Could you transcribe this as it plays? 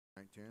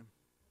Jen.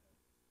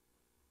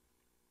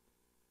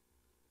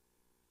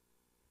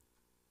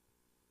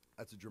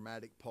 That's a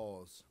dramatic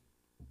pause.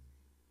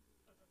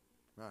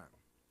 All right.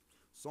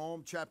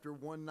 Psalm chapter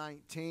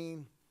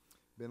 119.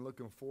 Been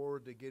looking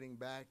forward to getting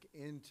back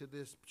into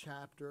this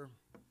chapter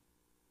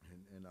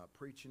and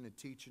preaching and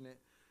teaching it,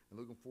 and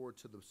looking forward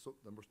to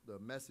the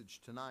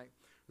message tonight.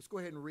 Let's go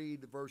ahead and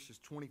read the verses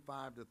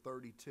 25 to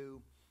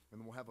 32, and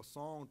then we'll have a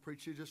song,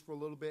 preach you just for a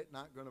little bit.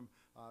 Not going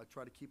to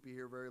try to keep you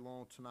here very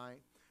long tonight,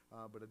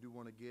 but I do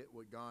want to get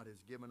what God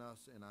has given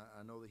us, and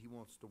I know that He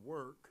wants to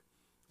work.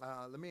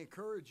 Let me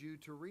encourage you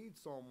to read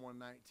Psalm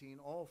 119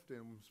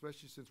 often,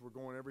 especially since we're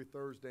going every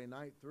Thursday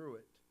night through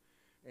it.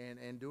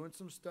 And doing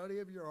some study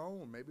of your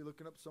own, maybe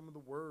looking up some of the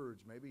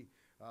words, maybe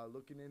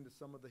looking into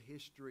some of the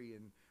history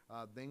and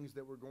things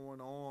that were going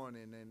on,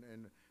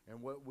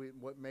 and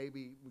what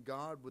maybe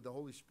God with the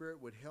Holy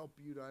Spirit would help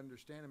you to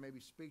understand and maybe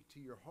speak to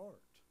your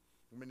heart.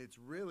 I mean, it's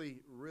really,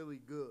 really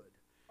good.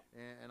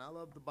 And I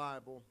love the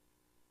Bible,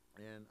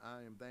 and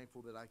I am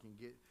thankful that I can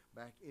get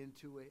back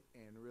into it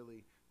and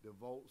really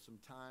devote some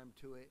time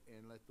to it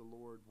and let the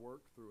Lord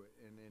work through it.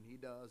 And He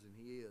does, and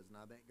He is, and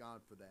I thank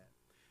God for that.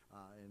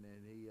 And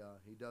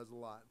he does a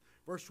lot.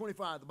 Verse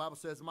 25, the Bible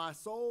says, "My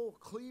soul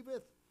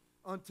cleaveth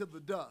unto the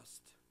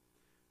dust.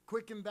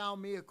 Quicken thou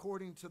me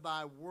according to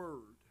thy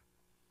word.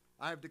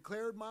 I have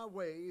declared my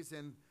ways,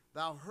 and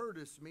thou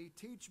heardest me.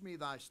 Teach me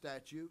thy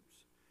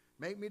statutes.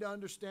 Make me to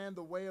understand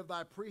the way of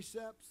thy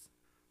precepts.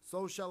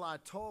 So shall I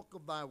talk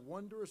of thy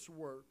wondrous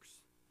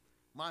works.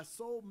 My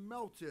soul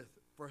melteth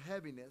for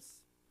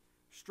heaviness.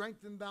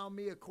 Strengthen thou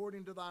me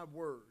according to thy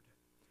word.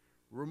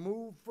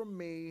 Remove from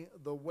me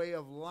the way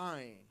of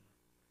lying,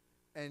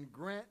 and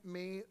grant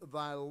me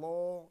thy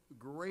law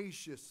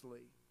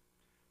graciously.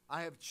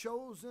 I have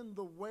chosen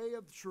the way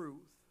of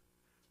truth.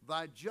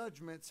 Thy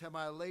judgments have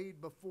I laid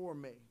before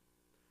me.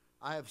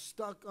 I have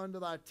stuck unto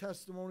thy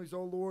testimonies,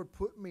 O Lord.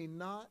 Put me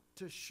not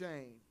to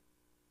shame.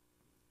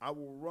 I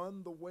will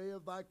run the way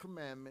of thy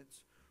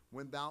commandments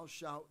when thou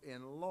shalt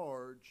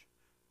enlarge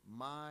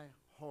my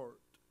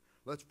heart."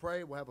 Let's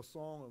pray. We'll have a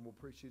song, and we'll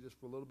preach you just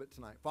for a little bit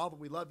tonight. Father,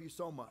 we love you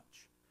so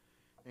much.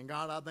 And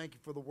God, I thank you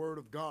for the word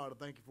of God. I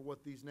thank you for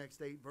what these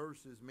next 8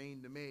 verses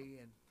mean to me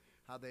and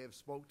how they have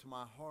spoke to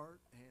my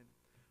heart. And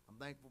I'm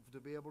thankful to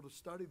be able to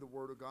study the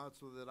word of God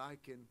so that I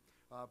can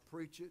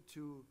preach it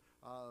to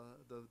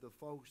the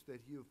folks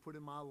that you have put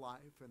in my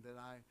life and that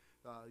I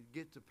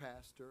get to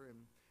pastor.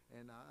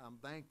 And I'm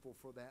thankful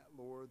for that,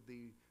 Lord,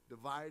 the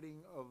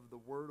dividing of the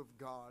word of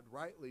God,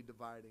 rightly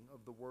dividing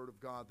of the word of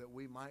God, that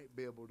we might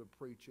be able to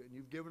preach it. And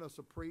you've given us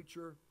a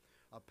preacher,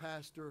 a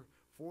pastor,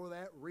 for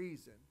that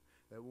reason,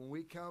 that when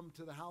we come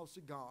to the house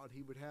of God,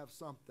 he would have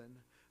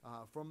something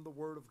from the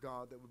word of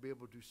God that would be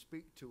able to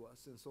speak to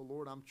us. And so,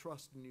 Lord, I'm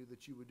trusting you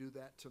that you would do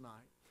that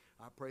tonight.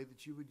 I pray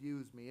that you would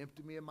use me,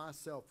 empty me of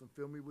myself, and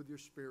fill me with your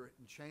spirit,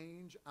 and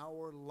change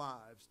our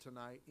lives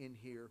tonight in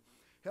here.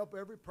 Help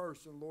every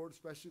person, Lord,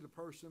 especially the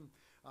person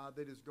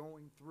that is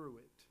going through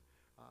it,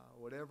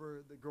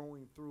 whatever the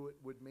going through it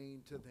would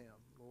mean to them.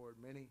 Lord,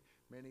 many,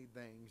 many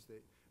things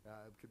that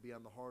could be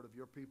on the heart of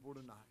your people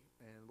tonight.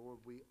 And Lord,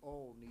 we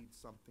all need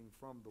something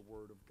from the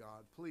word of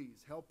God.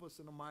 Please help us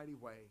in a mighty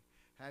way.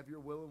 Have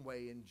your will and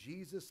way. In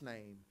Jesus'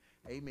 name,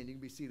 amen. You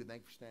can be seated.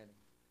 Thank you for standing.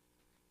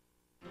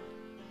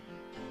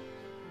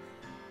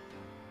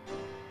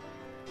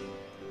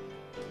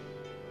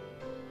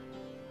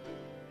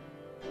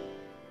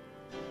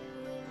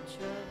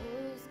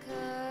 Troubles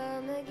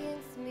come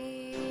against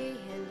me,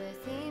 and I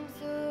seem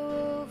so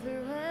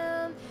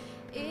overwhelmed.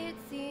 It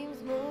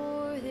seems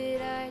more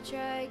that I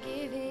try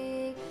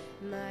giving,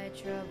 my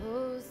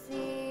troubles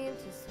seem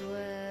to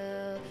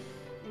swell.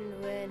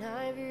 And when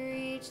I've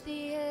reached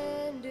the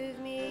end of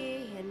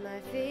me, and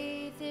my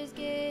faith is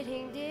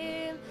getting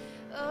dim,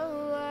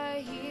 oh,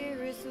 I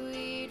hear a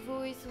sweet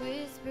voice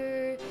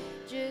whisper,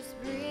 just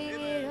bring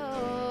it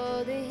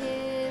all to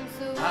him.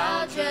 So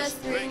I'll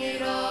just bring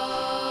it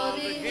all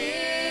to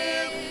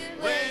him.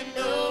 When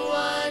no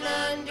one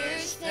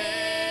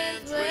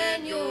understands,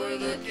 when you're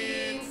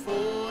looking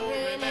for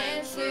an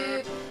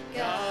answer,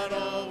 God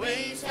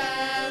always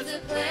has a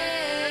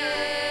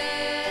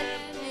plan.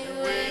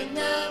 And when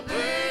the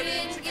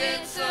burdens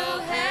get so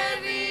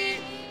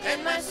heavy,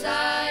 and my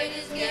sight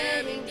is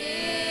getting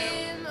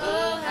dim,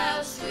 oh,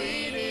 how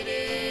sweet it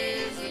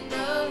is in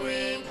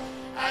knowing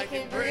I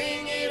can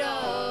bring it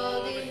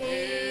all to him.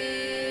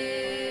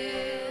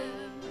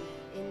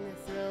 In the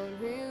throne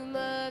room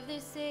of the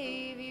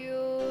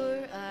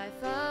Savior, I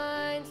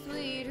find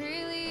sweet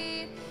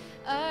relief.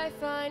 I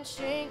find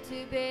strength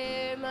to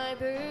bear my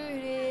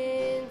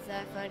burdens.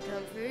 I find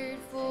comfort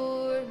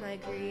for my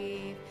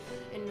grief.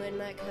 And when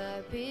my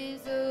cup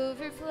is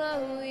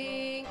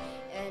overflowing,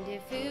 and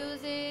it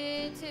fills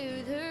it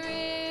to the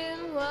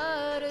rim,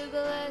 what a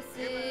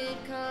blessed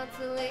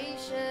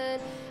consolation.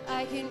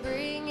 I can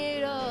bring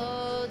it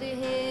all to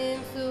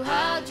him. So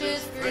I'll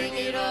just bring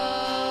it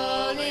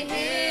all to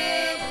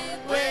him.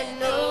 When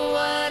no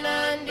one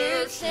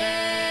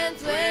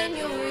understands, when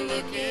you're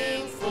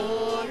looking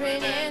for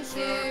an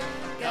answer,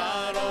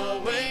 God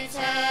always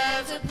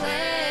has a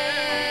plan.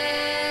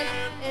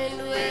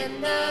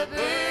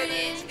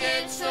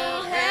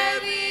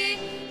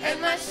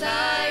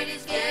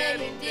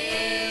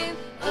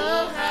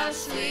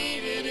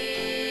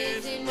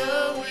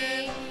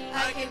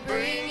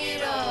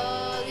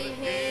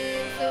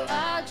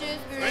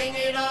 bring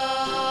it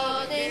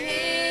all to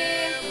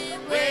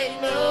Him.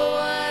 When no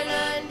one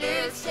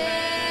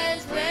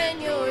understands, when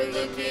you're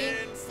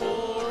looking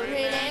for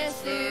an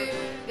answer,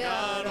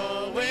 God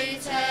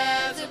always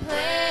has a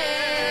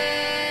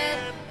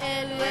plan.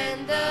 And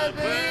when the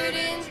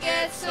burdens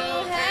get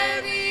so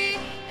heavy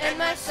and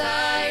my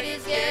sight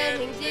is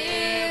getting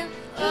dim,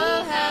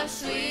 oh, how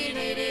sweet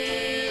it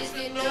is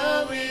to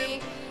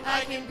knowing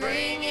I can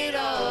bring it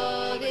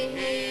all to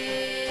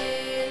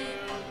Him.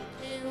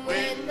 And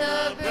when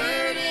the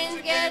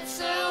burdens get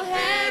so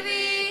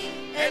heavy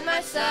and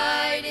my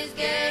sight is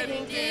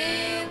getting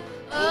dim,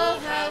 oh,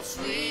 how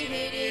sweet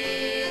it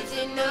is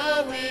in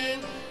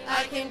knowing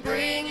I can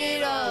bring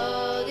it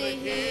all to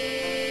Him.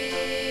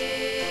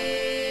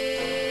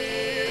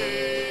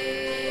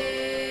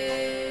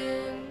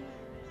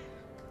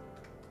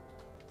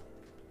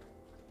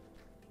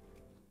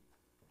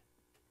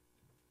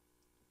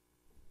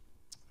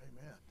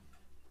 Amen.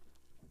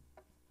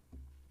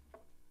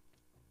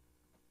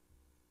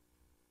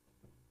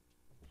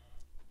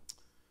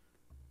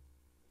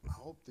 I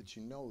hope that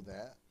you know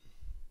that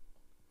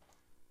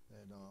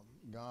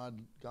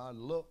God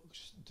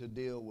looks to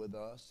deal with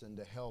us and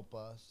to help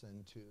us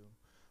and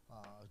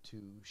to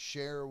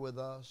share with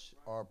us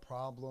our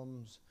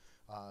problems,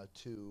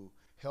 to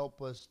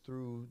help us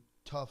through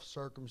tough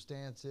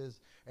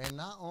circumstances, and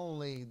not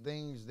only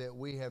things that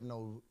we have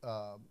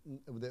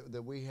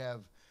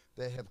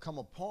that have come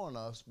upon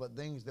us, but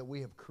things that we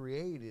have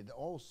created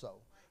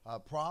also.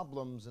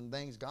 Problems and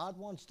things. God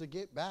wants to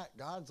get back.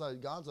 God's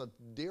a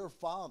dear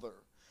Father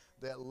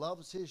that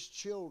loves His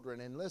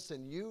children. And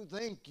listen, you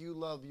think you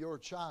love your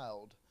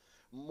child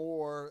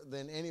more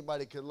than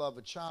anybody could love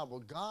a child.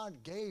 Well,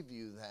 God gave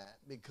you that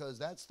because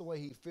that's the way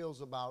He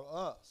feels about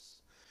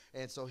us.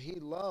 And so He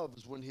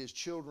loves when His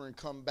children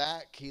come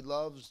back. He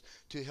loves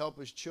to help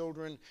His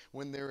children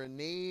when they're in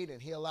need,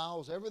 and He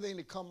allows everything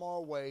to come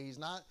our way. He's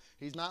not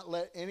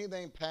let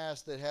anything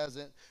pass that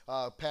hasn't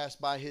passed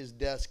by His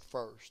desk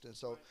first. And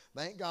so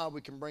thank God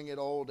we can bring it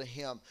all to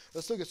Him.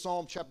 Let's look at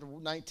Psalm chapter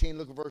 19,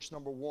 look at verse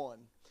number 1.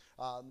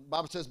 The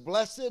Bible says,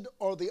 "Blessed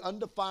are the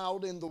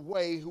undefiled in the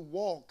way who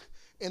walk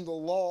in the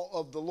law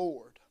of the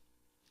Lord."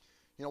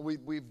 You know,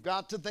 we've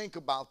got to think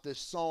about this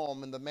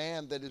psalm and the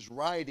man that is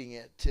writing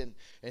it.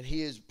 And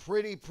he is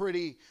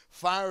pretty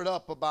fired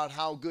up about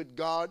how good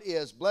God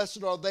is.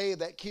 Blessed are they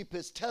that keep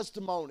His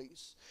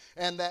testimonies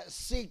and that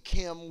seek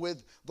Him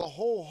with the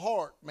whole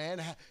heart,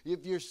 man.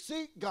 If you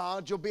seek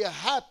God, you'll be a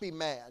happy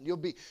man.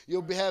 But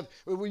you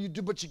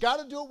got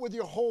to do it with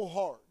your whole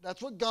heart.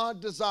 That's what God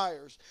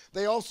desires.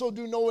 They also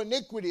do no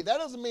iniquity. That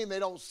doesn't mean they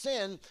don't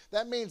sin.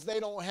 That means they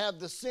don't have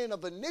the sin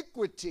of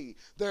iniquity.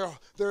 Their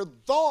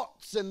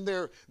thoughts and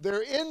their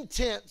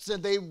intents,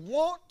 and they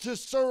want to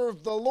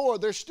serve the Lord.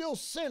 They're still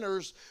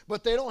sinners,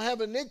 but they don't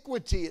have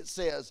iniquity, it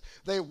says.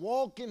 They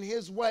walk in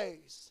His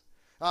ways.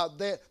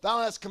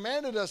 Thou hast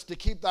commanded us to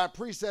keep Thy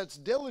precepts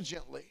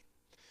diligently.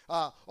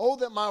 Oh,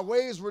 that my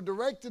ways were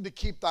directed to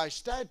keep Thy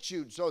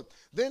statutes. So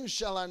then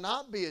shall I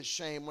not be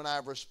ashamed when I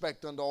have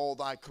respect unto all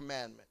Thy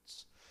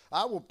commandments.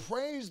 I will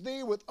praise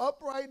Thee with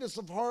uprightness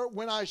of heart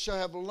when I shall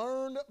have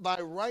learned Thy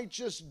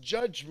righteous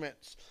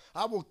judgments.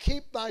 I will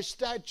keep Thy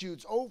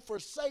statutes. Oh,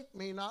 forsake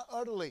me not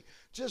utterly.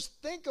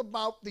 Just think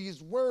about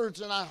these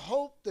words, and I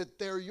hope that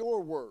they're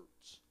your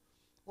words.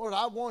 Lord,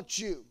 I want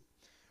You.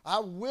 I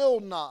will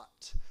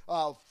not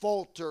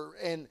falter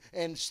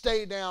and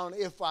stay down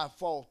if I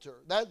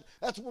falter.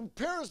 That's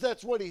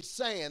what he's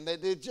saying,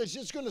 that it's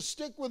just going to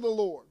stick with the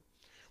Lord.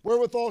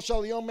 Wherewithal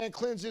shall the young man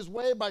cleanse his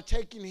way? By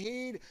taking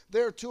heed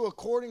thereto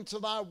according to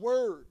Thy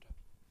word.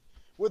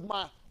 With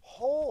my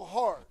whole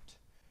heart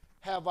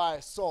have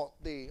I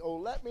sought Thee. Oh,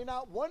 let me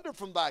not wander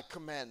from Thy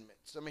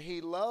commandments. I mean, he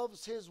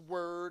loves His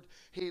word.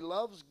 He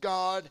loves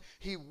God.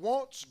 He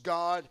wants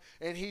God,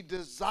 and he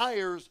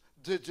desires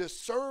to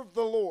serve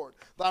the Lord.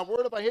 Thy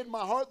word have I hid in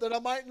my heart that I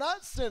might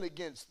not sin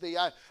against Thee.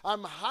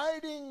 I'm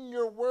hiding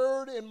Your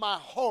word in my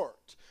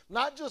heart.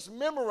 Not just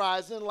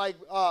memorizing like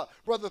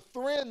Brother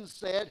Thren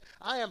said.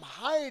 I am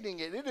hiding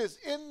it. It is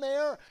in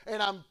there,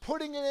 and I'm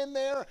putting it in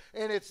there,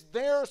 and it's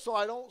there so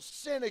I don't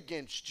sin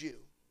against You.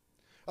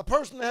 A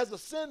person that has a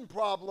sin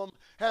problem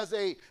has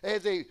a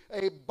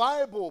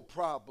Bible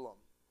problem.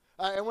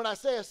 And when I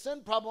say a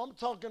sin problem, I'm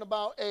talking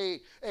about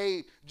an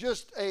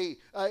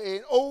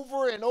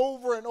over and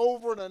over and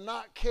over and a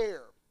not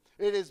care.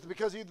 It is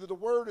because either the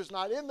word is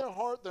not in their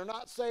heart, they're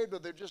not saved, or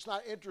they're just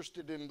not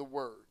interested in the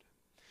word.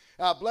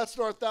 Blessed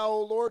art Thou,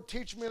 O Lord,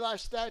 teach me Thy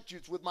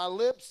statutes. With my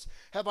lips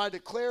have I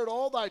declared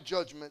all Thy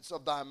judgments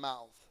of Thy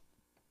mouth.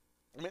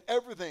 I mean,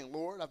 everything,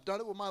 Lord. I've done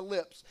it with my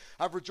lips.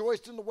 I've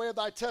rejoiced in the way of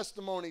Thy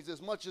testimonies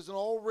as much as in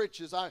all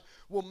riches. I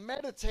will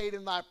meditate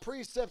in Thy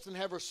precepts and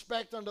have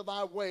respect unto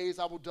Thy ways.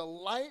 I will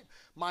delight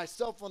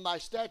myself in Thy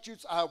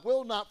statutes. I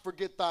will not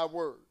forget Thy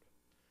word.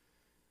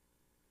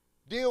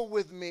 Deal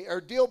with me,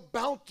 or deal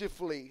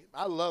bountifully.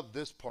 I love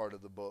this part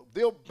of the book.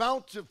 Deal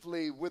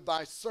bountifully with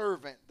Thy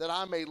servant, that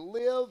I may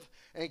live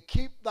and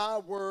keep Thy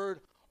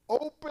word.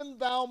 Open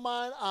Thou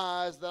mine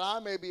eyes, that I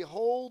may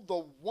behold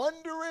the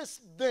wondrous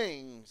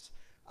things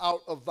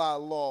out of thy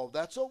law.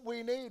 That's what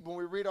we need when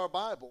we read our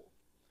Bible.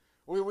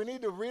 We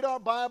need to read our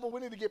Bible.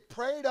 We need to get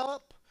prayed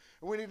up.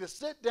 And we need to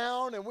sit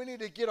down and we need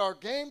to get our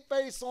game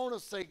face on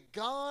and say,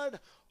 God,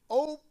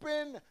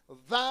 open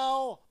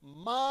thou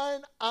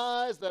mine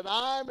eyes that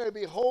I may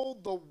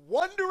behold the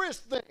wondrous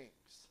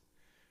things.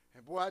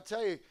 And boy, I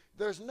tell you,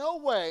 there's no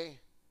way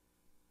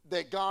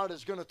that God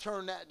is going to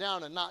turn that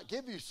down and not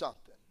give you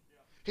something.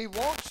 He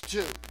wants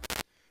to.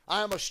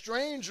 I am a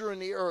stranger in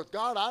the earth.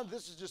 God, I'm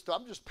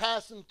just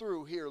passing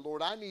through here,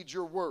 Lord. I need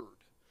your word.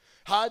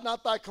 Hide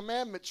not thy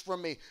commandments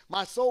from me.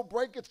 My soul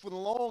breaketh for the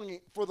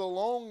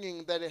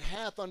longing that it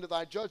hath under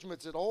thy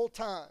judgments at all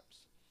times.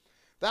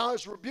 Thou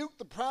hast rebuked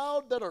the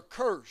proud that are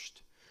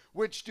cursed,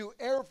 which do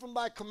err from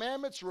thy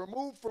commandments.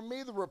 Remove from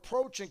me the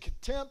reproach and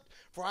contempt,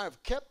 for I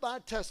have kept thy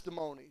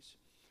testimonies.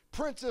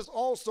 Princes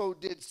also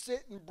did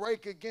sit and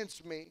break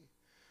against me,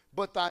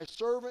 but thy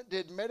servant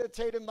did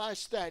meditate in thy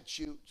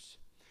statutes,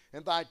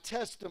 and thy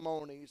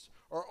testimonies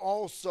are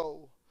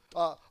also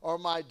are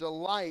my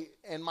delight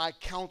and my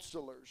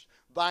counselors.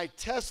 Thy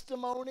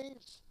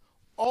testimonies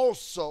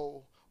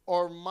also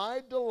are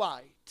my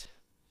delight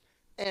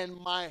and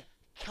my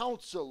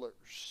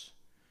counselors.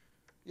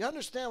 You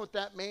understand what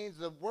that means?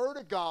 The word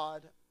of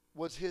God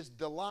was his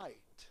delight.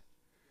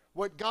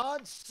 What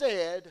God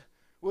said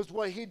was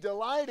what he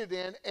delighted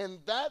in, and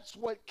that's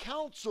what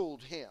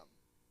counseled him.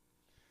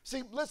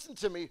 See, listen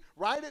to me.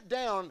 Write it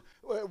down.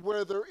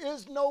 Where there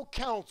is no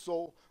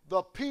counsel,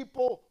 the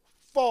people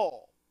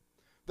fall.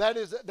 That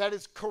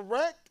is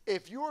correct.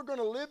 If you are going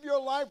to live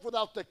your life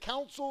without the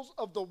counsels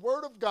of the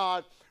Word of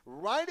God,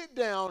 write it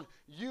down.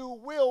 You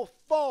will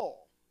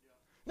fall.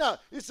 Now,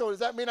 so does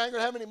that mean I ain't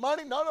going to have any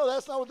money? No,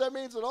 that's not what that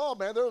means at all,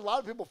 man. There's a lot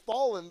of people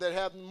falling that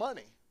have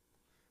money,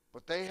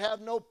 but they have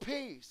no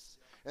peace,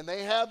 and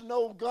they have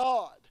no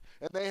God,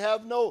 and they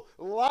have no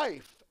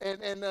life,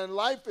 and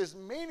life is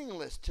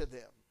meaningless to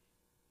them.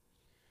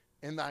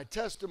 And thy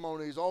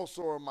testimonies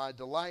also are my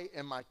delight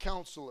and my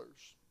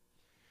counselors.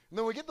 And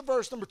then we get to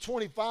verse number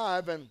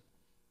 25, and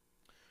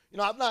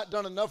I've not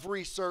done enough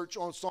research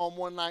on Psalm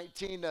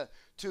 119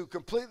 to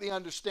completely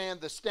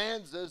understand the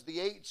stanzas, the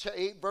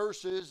eight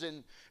verses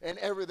and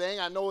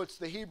everything. I know it's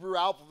the Hebrew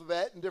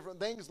alphabet and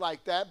different things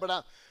like that,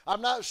 but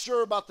I'm not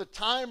sure about the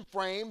time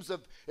frames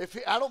of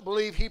I don't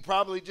believe he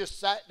probably just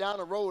sat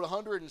down and wrote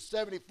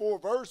 174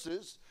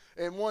 verses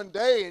in one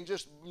day and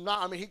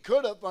he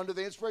could have under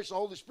the inspiration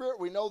of the Holy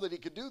Spirit. We know that he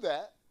could do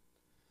that.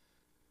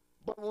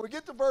 But when we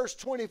get to verse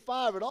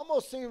 25, it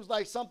almost seems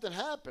like something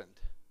happened.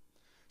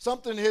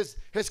 Something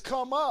has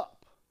come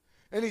up.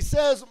 And he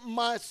says,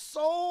 my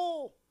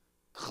soul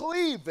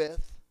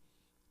cleaveth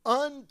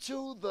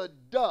unto the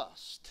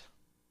dust.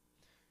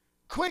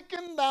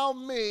 Quicken thou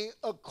me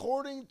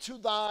according to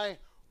thy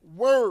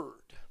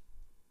word.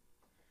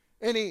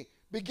 And he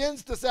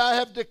begins to say, I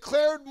have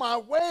declared my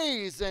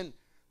ways, and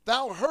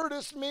thou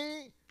heardest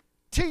me.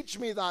 Teach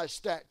me thy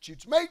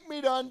statutes. Make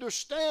me to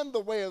understand the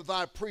way of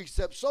thy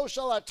precepts. So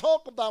shall I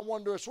talk of thy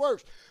wondrous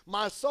works.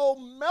 My soul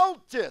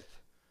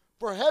melteth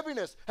for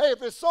heaviness. Hey,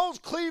 if his soul's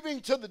cleaving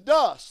to the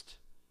dust,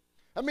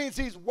 that means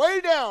he's way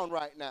down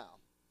right now.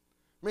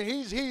 I mean,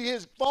 he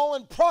is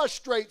fallen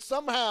prostrate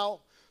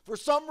somehow. For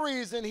some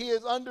reason, he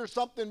is under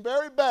something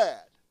very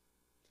bad.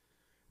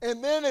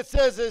 And then it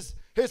says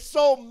his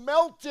soul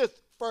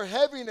melteth for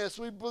heaviness.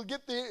 We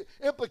get the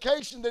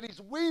implication that he's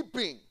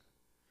weeping.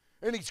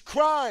 And he's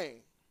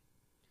crying.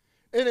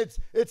 And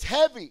it's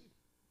heavy.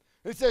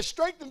 And it says,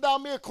 strengthen thou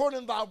me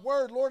according to thy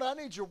word. Lord, I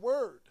need your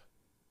word.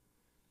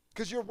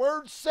 Because your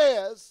word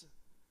says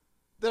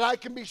that I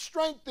can be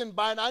strengthened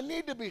by it. I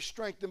need to be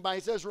strengthened by it.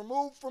 He says,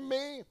 remove from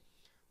me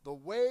the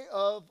way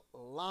of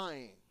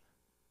lying.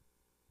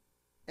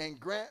 And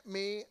grant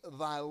me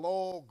thy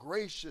law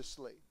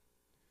graciously.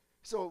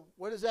 So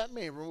what does that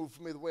mean? Remove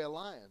from me the way of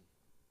lying.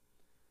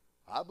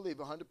 I believe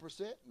 100%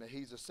 that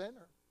he's a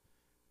sinner.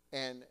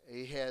 And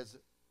he has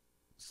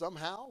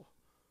somehow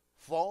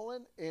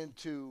fallen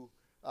into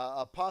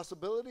a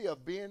possibility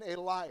of being a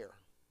liar.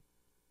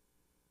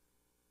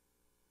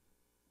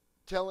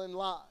 Telling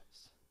lies.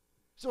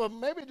 So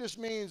maybe it just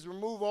means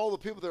remove all the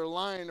people that are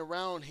lying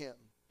around him.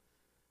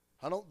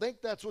 I don't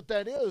think that's what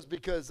that is,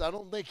 because I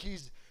don't think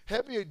he's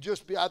heavy.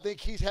 I think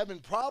he's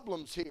having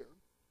problems here.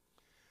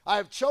 I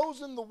have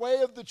chosen the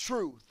way of the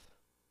truth.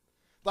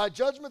 Thy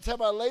judgments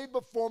have I laid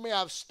before me. I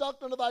have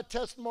stuck unto thy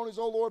testimonies,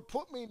 O Lord.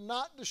 Put me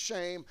not to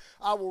shame.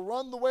 I will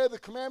run the way of the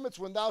commandments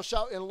when thou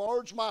shalt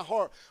enlarge my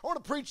heart. I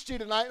want to preach to you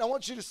tonight, and I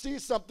want you to see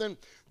something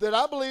that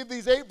I believe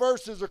these 8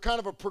 verses are kind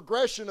of a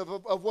progression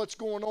of what's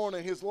going on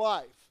in his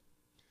life.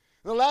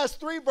 The last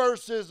 3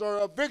 verses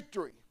are a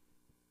victory.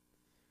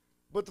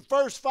 But the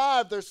first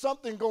 5, there's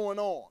something going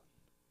on.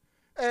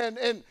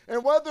 And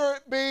whether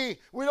it be,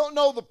 we don't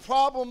know the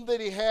problem that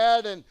he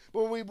had,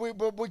 but we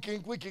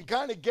can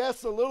kind of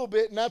guess a little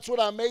bit, and that's what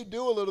I may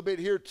do a little bit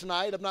here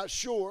tonight. I'm not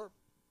sure.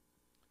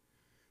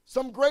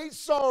 Some great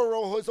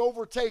sorrow has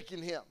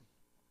overtaken him.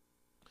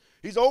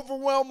 He's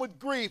overwhelmed with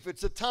grief.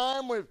 It's a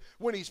time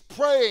when he's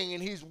praying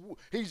and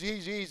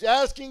he's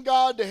asking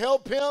God to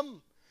help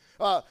him.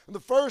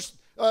 The first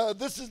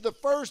this is the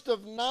first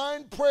of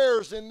 9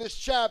 prayers in this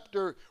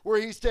chapter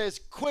where he says,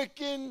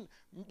 quicken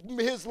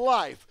his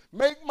life.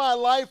 Make my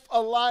life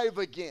alive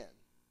again.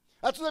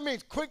 That's what that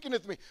means.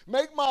 Quickeneth me.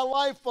 Make my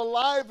life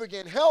alive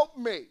again. Help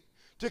me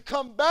to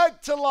come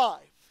back to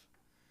life.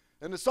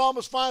 And the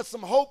psalmist finds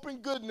some hope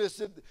and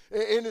goodness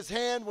in his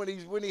hand when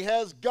he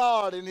has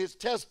God and his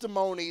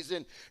testimonies.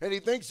 And he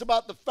thinks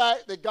about the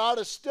fact that God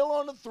is still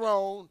on the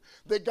throne,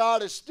 that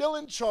God is still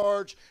in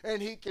charge,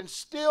 and he can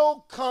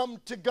still come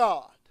to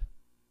God.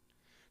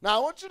 Now,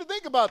 I want you to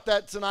think about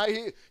that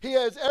tonight. He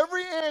has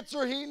every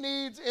answer he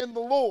needs in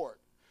the Lord.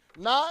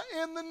 Not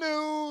in the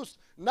news,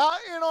 not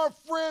in our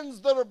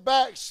friends that are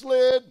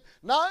backslid,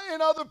 not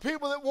in other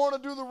people that want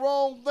to do the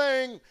wrong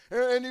thing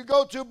and you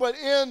go to, but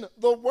in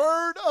the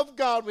Word of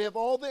God, we have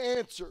all the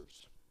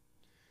answers.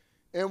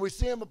 And we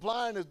see him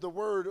applying the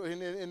Word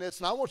in this.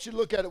 And I want you to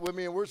look at it with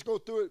me, and we're just going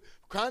to go through it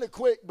kind of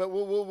quick, but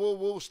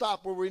we'll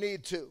stop where we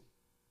need to.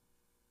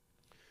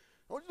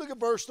 I want you to look at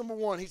verse number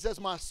 1. He says,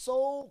 my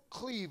soul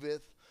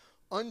cleaveth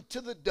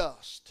unto the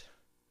dust.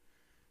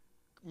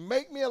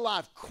 Make me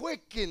alive,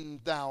 quicken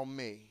thou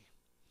me,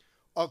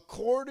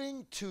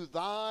 according to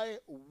thy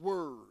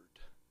word.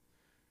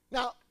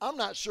 Now, I'm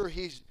not sure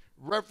he's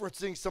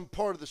referencing some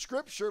part of the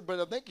scripture, but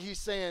I think he's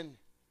saying,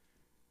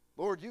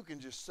 Lord, you can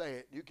just say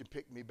it. You can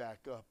pick me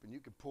back up, and you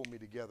can pull me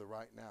together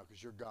right now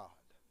because you're God.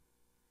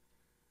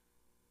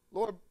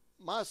 Lord,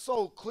 my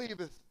soul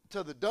cleaveth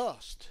to the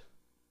dust.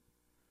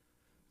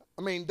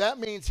 I mean, that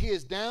means he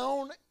is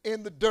down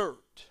in the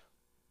dirt.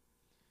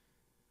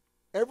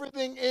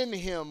 Everything in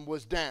him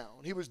was down.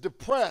 He was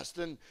depressed,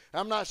 and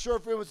I'm not sure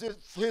if it was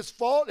his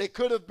fault. It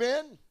could have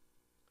been.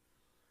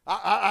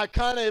 I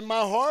kind of, in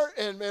my heart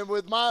and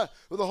with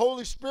the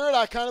Holy Spirit,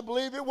 I kind of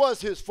believe it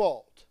was his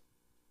fault.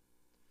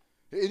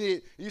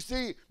 You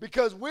see,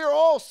 because we're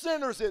all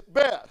sinners at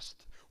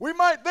best. We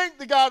might think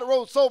the guy that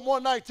wrote Psalm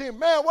 119,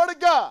 man, what a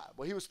guy.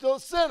 Well, he was still a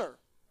sinner.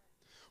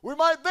 We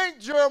might think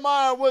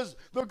Jeremiah was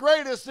the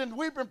greatest and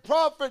weeping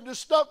prophet and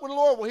just stuck with the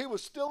Lord. Well, he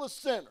was still a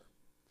sinner.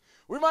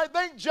 We might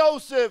think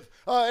Joseph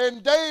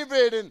and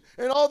David and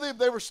all them,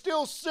 they were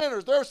still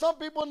sinners. There are some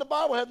people in the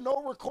Bible who have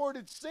no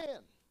recorded sin.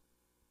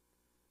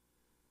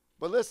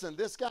 But listen,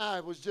 this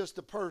guy was just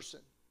a person.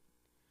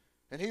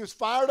 And he was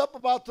fired up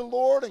about the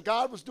Lord, and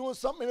God was doing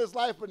something in his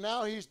life, but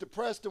now he's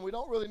depressed, and we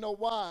don't really know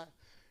why.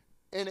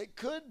 And it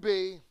could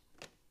be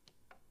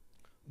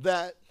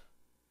that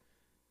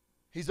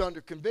he's under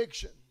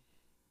conviction.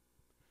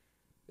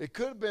 It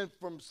could have been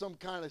from some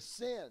kind of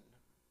sin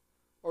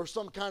or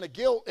some kind of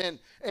guilt. And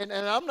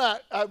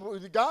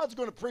God's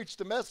going to preach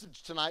the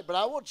message tonight, but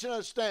I want you to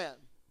understand,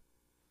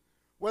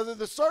 whether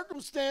the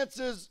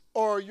circumstances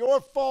are your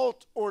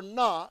fault or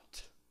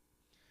not,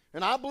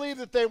 and I believe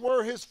that they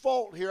were his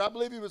fault here. I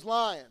believe he was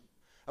lying.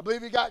 I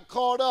believe he got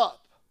caught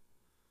up.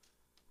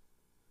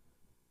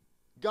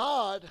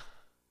 God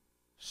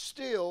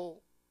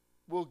still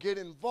will get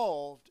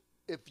involved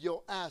if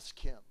you'll ask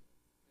him.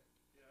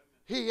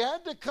 He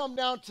had to come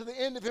down to the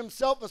end of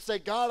himself and say,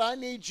 God, I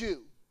need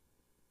you.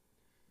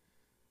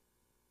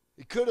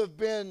 It could have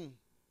been,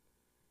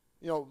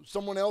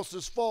 someone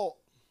else's fault.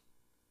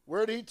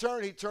 Where did he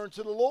turn? He turned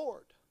to the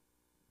Lord.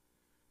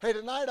 Hey,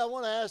 tonight I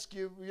want to ask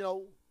you,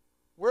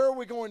 where are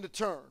we going to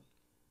turn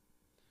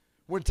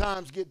when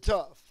times get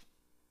tough?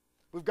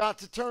 We've got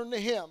to turn to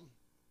him.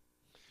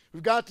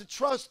 We've got to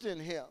trust in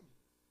him.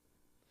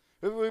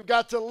 We've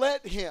got to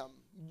let him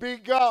be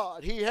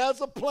God. He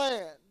has a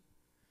plan.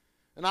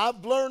 And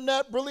I've learned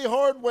that really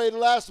hard way the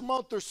last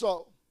month or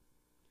so.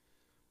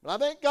 But I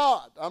thank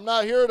God. I'm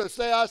not here to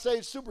say I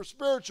say super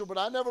spiritual, but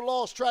I never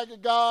lost track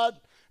of God,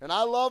 and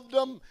I loved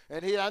him,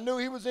 and I knew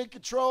he was in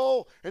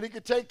control, and he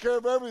could take care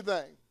of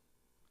everything.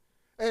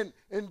 And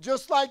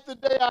just like the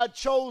day I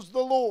chose the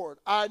Lord,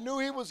 I knew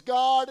he was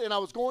God, and I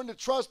was going to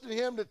trust in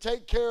him to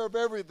take care of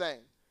everything.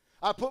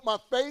 I put my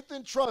faith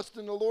and trust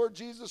in the Lord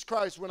Jesus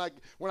Christ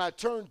when I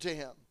turned to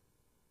him.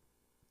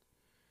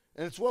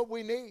 And it's what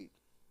we need.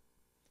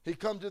 He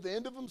come to the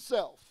end of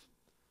himself.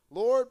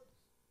 Lord,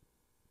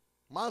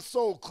 my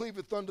soul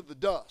cleaveth unto the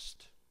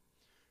dust.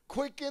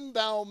 Quicken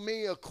thou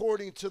me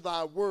according to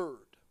thy word.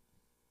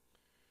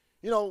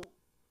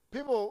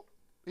 People,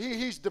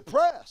 he's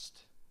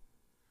depressed.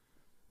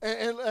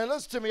 And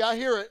listen to me, I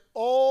hear it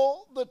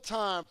all the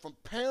time from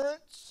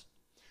parents,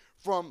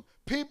 from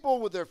people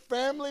with their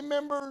family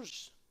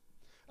members,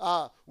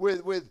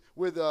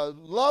 with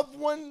loved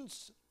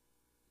ones,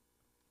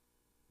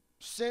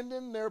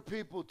 sending their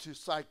people to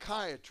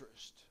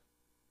psychiatrists,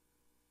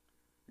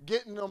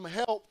 getting them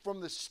help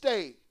from the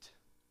state,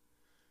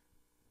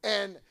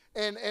 and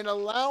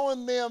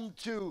allowing them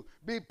to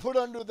be put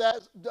under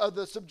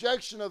the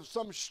subjection of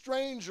some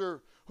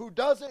stranger who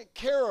doesn't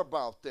care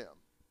about them.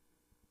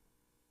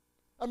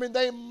 I mean,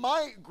 they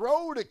might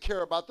grow to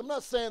care about them. I'm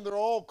not saying they're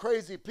all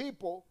crazy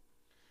people,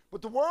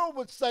 but the world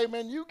would say,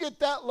 man, you get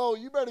that low,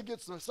 you better get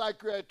some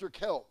psychiatric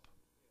help.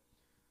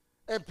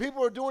 And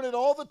people are doing it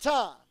all the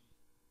time.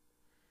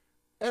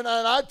 And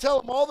I tell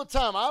them all the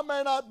time, I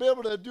may not be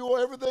able to do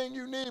everything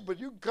you need, but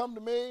you can come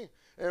to me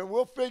and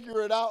we'll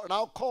figure it out, and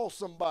I'll call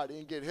somebody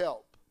and get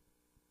help.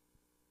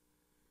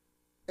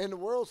 And the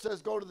world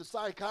says go to the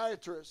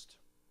psychiatrist.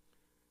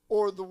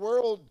 Or the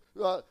world,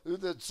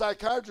 the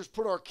psychiatrists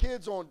put our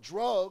kids on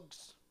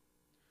drugs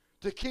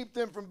to keep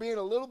them from being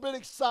a little bit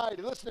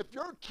excited. Listen, if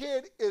your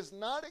kid is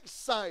not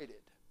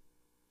excited,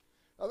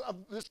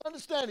 just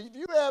understand, if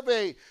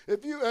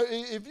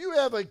you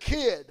have a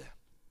kid,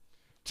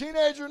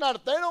 teenager or not,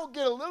 if they don't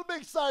get a little bit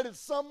excited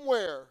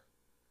somewhere,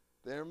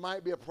 there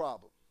might be a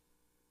problem.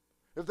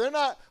 If they're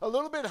not a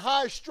little bit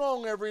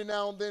high-strung every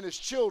now and then as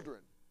children.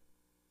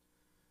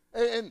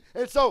 And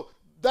so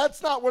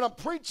that's not what I'm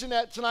preaching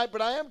at tonight,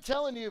 but I am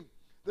telling you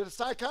that a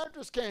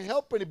psychiatrist can't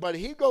help anybody.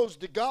 He goes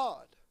to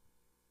God.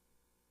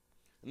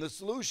 And the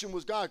solution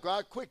was God.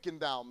 God, quicken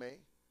thou me.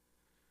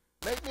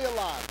 Make me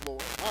alive,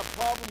 Lord. My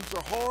problems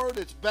are hard.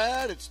 It's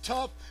bad. It's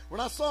tough. When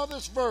I saw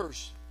this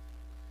verse,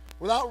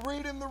 without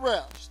reading the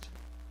rest,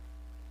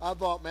 I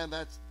thought, man,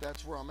 that's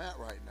where I'm at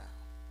right now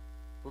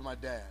with my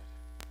dad.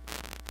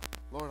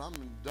 Lord, I'm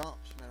in the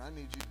dumps, man. I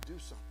need you to do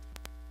something.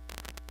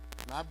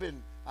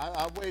 And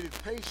I waited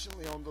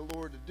patiently on the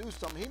Lord to do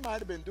something. He might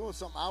have been doing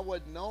something I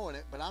wasn't knowing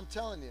it, but I'm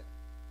telling you.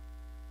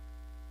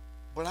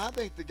 But I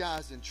think the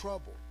guy's in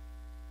trouble.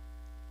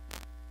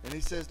 And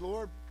he says,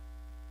 Lord,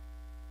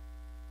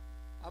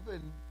 I've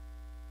been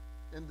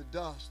in the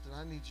dust, and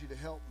I need you to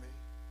help me.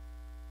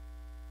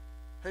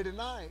 Hey,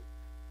 tonight,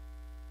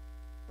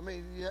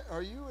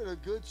 are you in a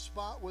good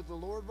spot with the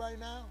Lord right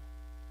now?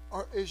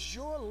 Or is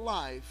your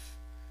life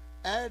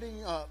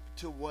adding up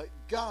to what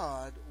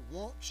God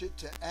wants it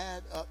to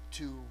add up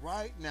to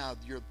right now?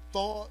 Your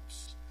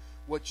thoughts,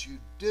 what you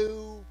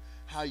do,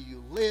 how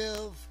you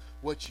live,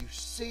 what you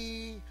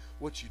see,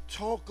 what you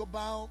talk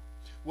about,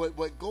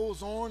 what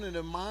goes on in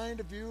the mind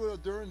of you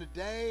during the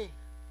day.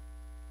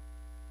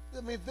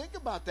 Think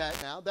about that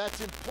now.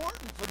 That's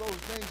important for those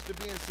things to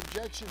be in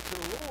subjection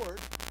to the Lord.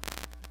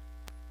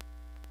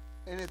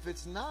 And if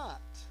it's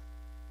not,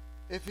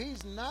 if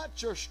he's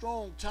not your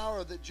strong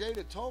tower that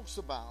Jada talks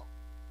about,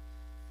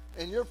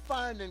 and you're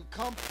finding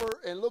comfort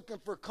and looking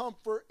for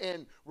comfort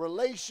in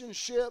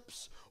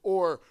relationships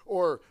or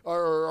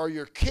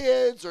your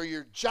kids or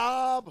your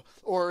job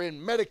or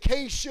in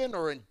medication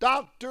or in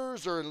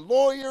doctors or in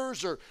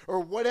lawyers or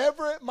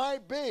whatever it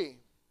might be,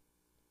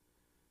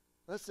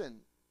 listen,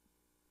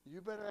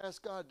 you better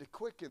ask God to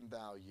quicken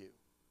thou you.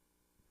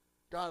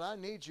 God, I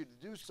need you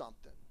to do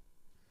something.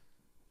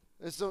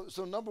 And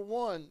so number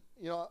one,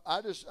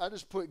 I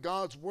just put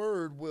God's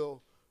word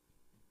will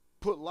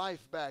put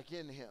life back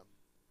in him.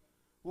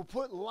 We'll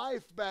put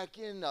life back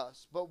in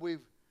us, but we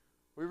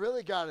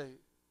really gotta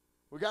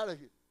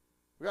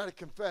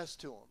confess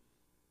to him.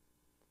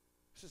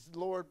 He says,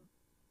 Lord,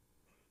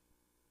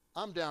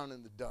 I'm down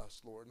in the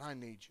dust, Lord, and I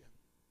need you.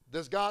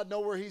 Does God know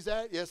where he's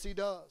at? Yes, he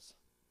does.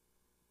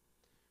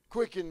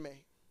 Quicken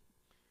me.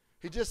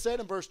 He just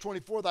said in verse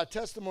 24, thy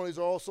testimonies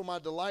are also my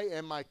delight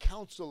and my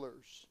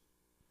counselors.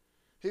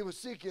 He was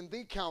seeking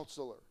the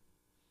counselor.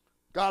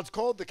 God's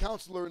called the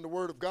counselor in the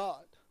Word of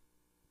God.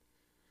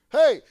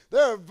 Hey,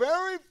 there are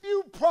very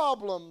few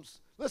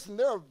problems. Listen,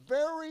 there are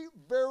very,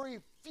 very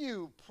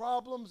few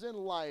problems in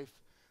life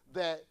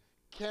that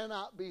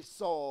cannot be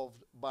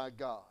solved by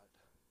God.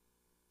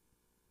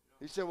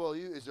 He said, well,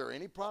 is there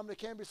any problem that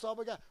can't be solved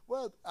by God?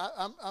 Well,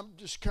 I'm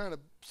just kind of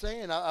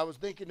saying, I was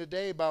thinking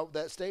today about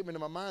that statement in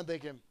my mind,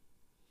 thinking,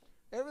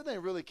 everything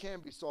really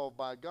can be solved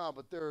by God,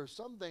 but there are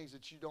some things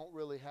that you don't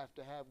really have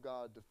to have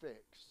God to fix.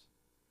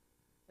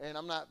 And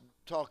I'm not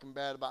talking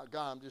bad about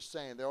God. I'm just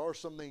saying there are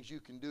some things you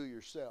can do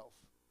yourself.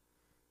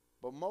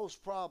 But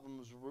most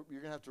problems,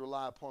 you're going to have to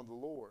rely upon the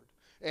Lord.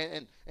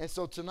 And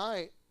so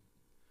tonight,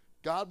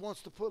 God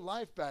wants to put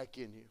life back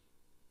in you.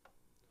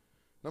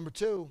 Number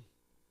two,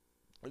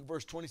 in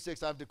verse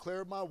 26, I've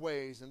declared my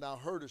ways, and thou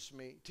heardest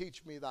me.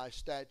 Teach me thy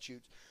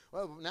statutes.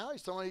 Well, now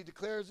he's telling he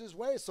declares his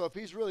ways. So if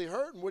he's really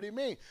hurting, what do you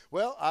mean?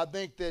 Well, I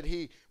think that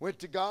he went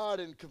to God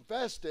and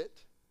confessed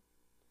it.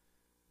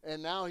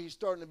 And now he's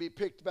starting to be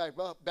picked back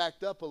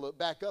up a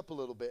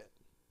little bit.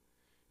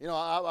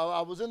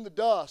 I was in the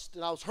dust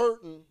and I was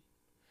hurting,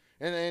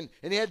 and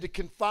he had to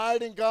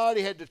confide in God.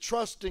 He had to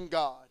trust in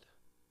God.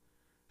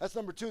 That's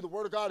number two. The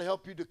Word of God will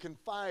help you to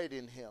confide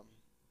in Him.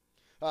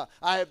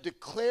 I have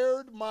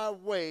declared my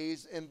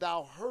ways, and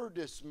thou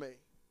heardest me.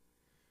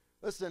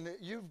 Listen,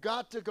 you've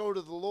got to go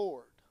to the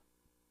Lord.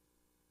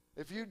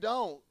 If you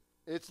don't,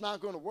 it's not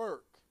going to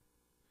work.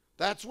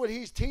 That's what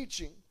He's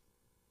teaching.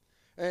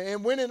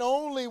 And when and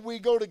only we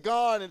go to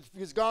God and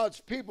as God's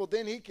people,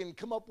 then He can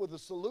come up with a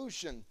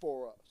solution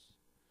for us.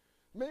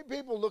 Many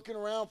people looking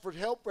around for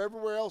help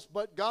everywhere else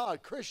but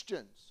God,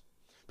 Christians,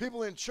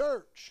 people in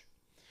church.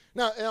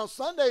 Now, on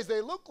Sundays,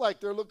 they look like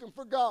they're looking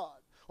for God.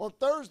 On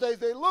Thursdays,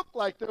 they look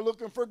like they're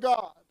looking for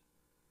God.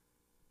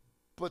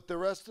 But the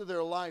rest of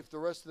their life, the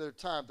rest of their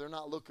time, they're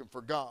not looking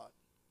for God.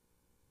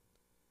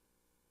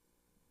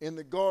 In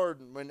the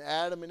garden, when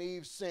Adam and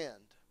Eve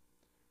sinned,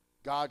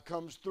 God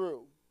comes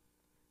through.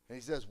 And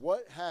He says,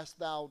 what hast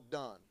thou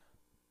done?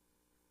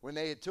 When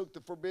they had took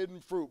the forbidden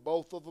fruit,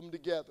 both of them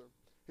together.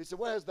 He said,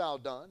 what hast thou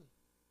done?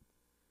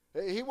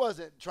 He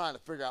wasn't trying to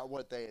figure out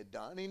what they had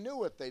done. He knew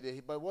what they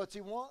did, but what's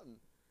he wanting?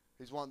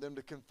 He's wanting them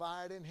to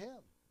confide in him.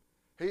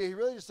 He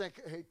really just saying,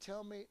 hey,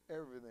 tell me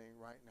everything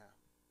right now.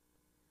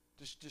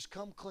 Just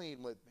come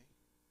clean with me.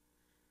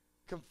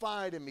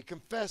 Confide in me.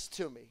 Confess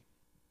to me.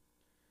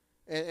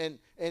 And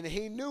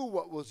he knew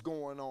what was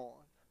going on.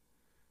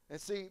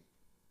 And see,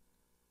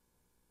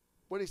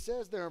 what he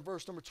says there in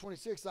verse number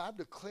 26, I've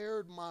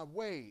declared my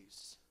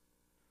ways.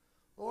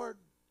 Lord,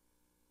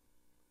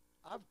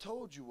 I've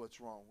told you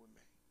what's wrong with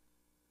me.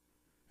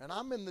 And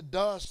I'm in the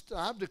dust.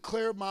 I've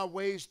declared my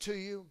ways to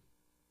you.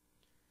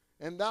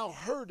 And thou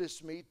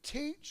heardest me.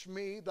 Teach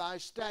me thy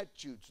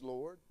statutes,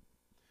 Lord.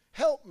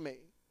 Help me.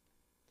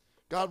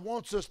 God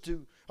wants us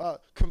to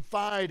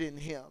confide in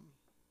him.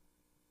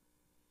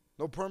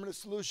 No permanent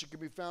solution can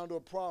be found to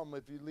a problem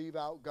if you leave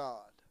out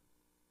God.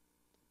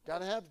 Got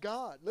to have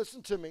God.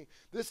 Listen to me.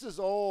 This is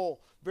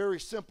all very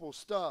simple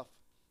stuff.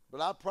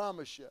 But I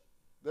promise you,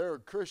 there are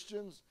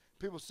Christians,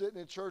 people sitting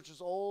in churches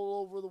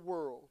all over the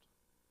world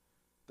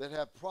that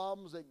have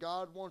problems that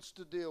God wants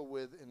to deal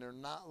with, and they're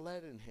not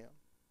letting him.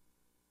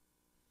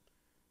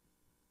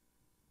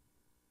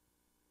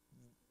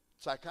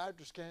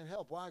 Psychiatrists can't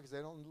help. Why? Because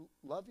they don't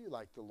love you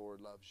like the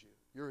Lord loves you.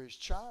 You're his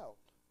child.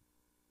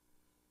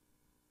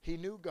 He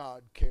knew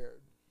God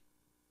cared.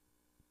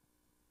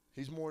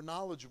 He's more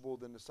knowledgeable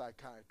than the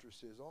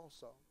psychiatrist is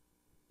also.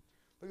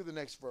 Look at the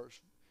next verse.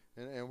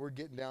 And we're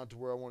getting down to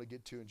where I want to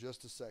get to in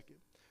just a second.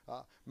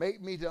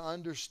 Make me to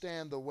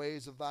understand the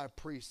ways of thy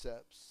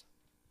precepts.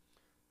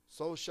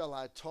 So shall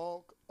I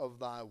talk of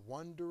thy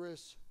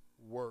wondrous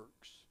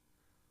works.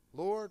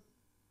 Lord,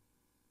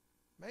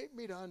 make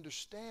me to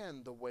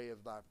understand the way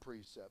of thy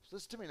precepts.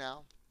 Listen to me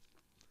now.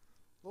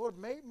 Lord,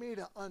 make me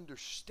to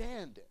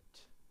understand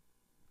it.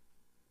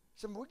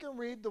 So we can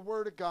read the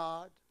Word of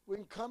God. We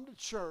can come to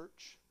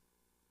church.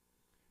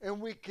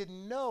 And we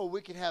can know.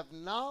 We can have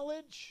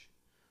knowledge.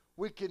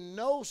 We can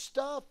know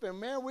stuff. And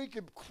man, we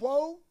can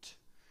quote.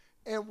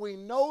 And we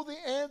know the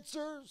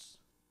answers.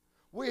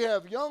 We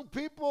have young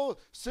people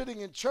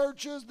sitting in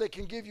churches that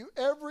can give you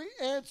every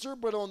answer,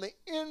 but on the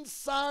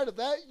inside of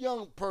that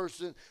young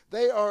person,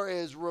 they are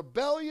as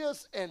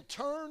rebellious and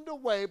turned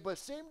away, but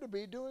seem to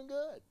be doing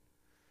good.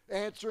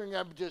 Answering,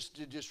 I'm just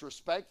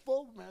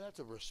respectful. Man, that's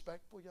a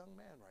respectful young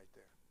man right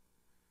there.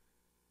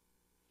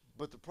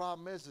 But the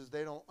problem is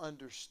they don't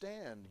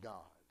understand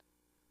God.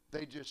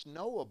 They just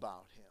know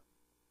about him.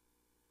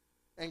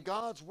 And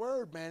God's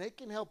word, man, it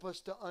can help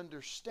us to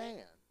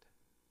understand.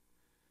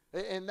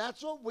 And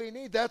that's what we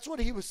need. That's what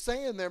he was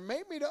saying there.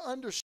 Make me to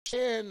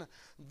understand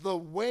the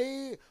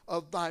way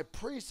of thy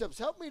precepts.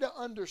 Help me to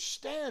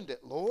understand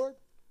it, Lord.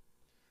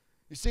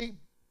 You see,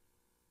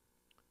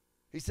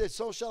 he said,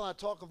 so shall I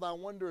talk of thy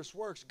wondrous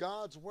works.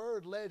 God's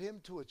word led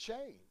him to a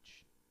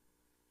change.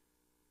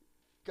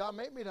 God,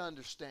 make me to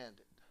understand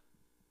it.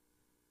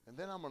 And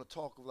then I'm going to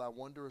talk of thy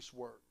wondrous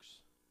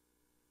works.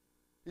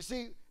 You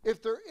see,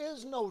 if there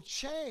is no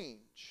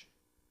change,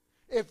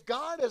 if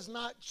God has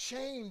not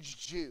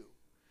changed you,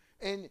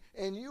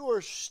 and you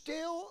are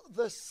still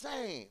the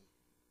same,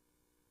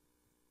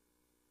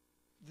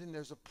 then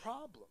there's a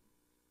problem.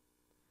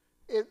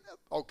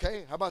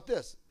 Okay, how about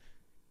this?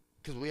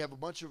 Because we have a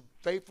bunch of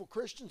faithful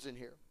Christians in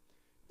here.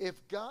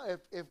 If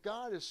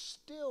God is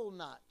still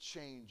not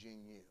changing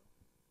you,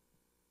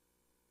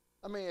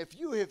 I mean, if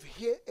you have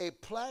hit a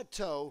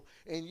plateau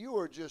and you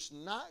are just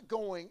not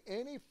going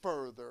any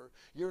further,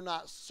 you're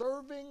not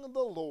serving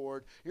the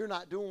Lord, you're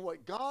not doing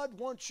what God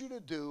wants you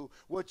to do,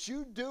 what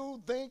you do,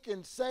 think,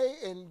 and say,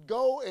 and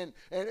go, and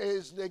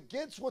is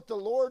against what the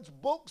Lord's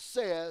book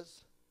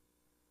says,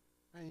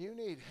 and you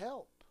need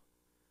help.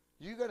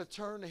 You got to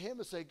turn to him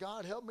and say,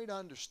 God, help me to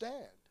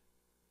understand.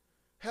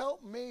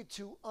 Help me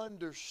to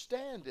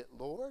understand it,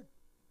 Lord.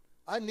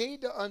 I need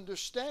to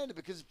understand it,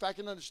 because if I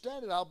can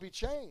understand it, I'll be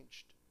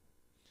changed.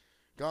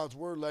 God's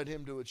word led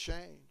him to a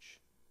change.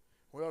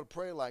 We ought to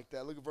pray like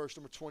that. Look at verse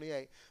number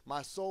 28.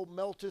 My soul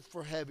melteth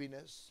for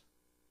heaviness.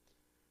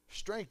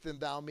 Strengthen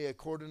thou me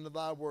according to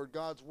thy word.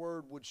 God's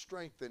word would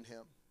strengthen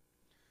him.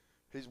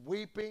 He's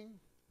weeping.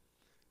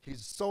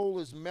 His soul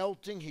is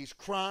melting. He's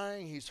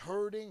crying. He's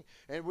hurting.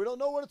 And we don't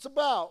know what it's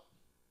about.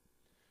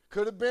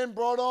 Could have been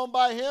brought on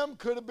by him.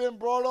 Could have been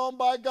brought on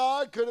by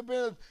God. Could have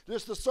been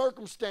just a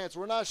circumstance.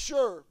 We're not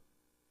sure.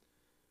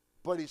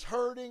 But he's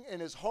hurting and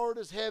his heart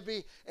is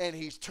heavy, and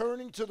he's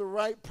turning to the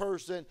right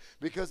person,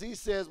 because he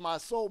says, my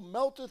soul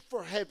melteth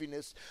for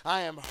heaviness.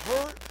 I am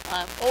hurt.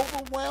 I am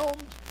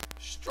overwhelmed.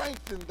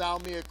 Strengthen thou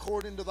me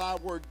according to thy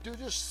word. Do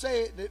just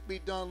say it and it be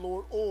done,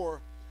 Lord. Or,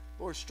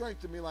 Lord,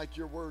 strengthen me like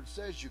your word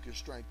says you can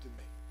strengthen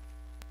me.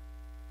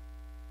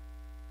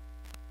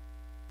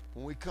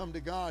 When we come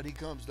to God, he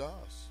comes to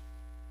us.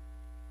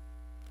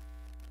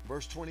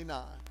 Verse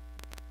 29.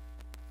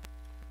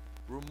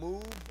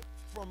 Remove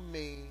from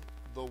me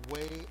the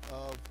way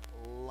of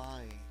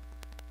lying,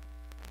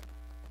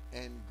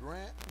 and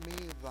grant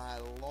me thy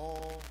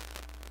law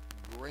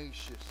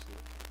graciously.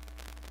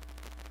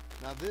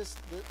 Now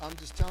I'm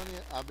just telling you,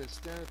 I've been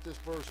staring at this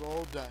verse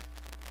all day,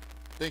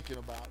 thinking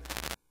about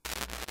it.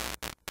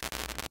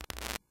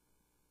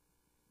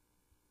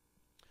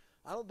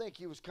 don't think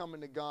he was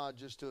coming to God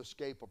just to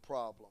escape a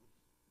problem.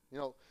 You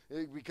know,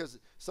 because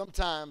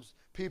sometimes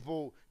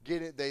people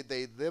get it,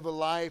 they live a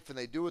life and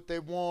they do what they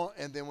want,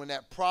 and then when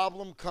that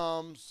problem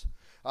comes,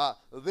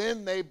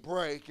 then they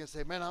break and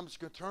say, man, I'm just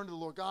going to turn to the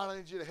Lord. God, I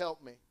need you to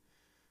help me.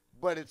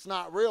 But it's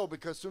not real,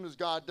 because as soon as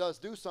God does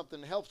do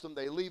something that helps them,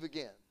 they leave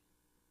again.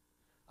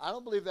 I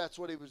don't believe that's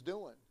what he was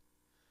doing.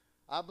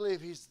 I believe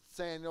he's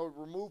saying,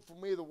 remove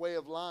from me the way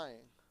of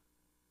lying.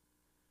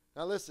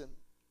 Now listen,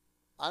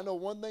 I know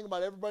one thing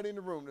about everybody in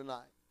the room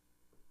tonight.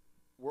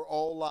 We're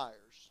all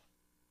liars.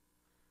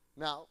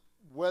 Now,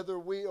 whether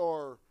we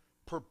are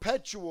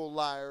perpetual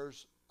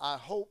liars, I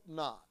hope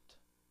not.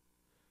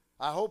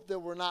 I hope that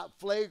we're not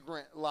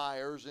flagrant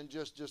liars and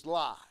just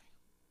lie.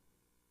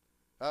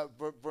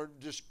 But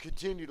just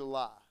continue to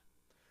lie.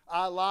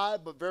 I lie,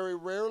 but very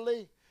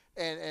rarely,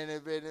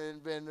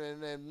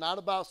 and not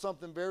about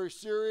something very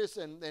serious,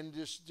 and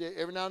just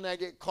every now and then I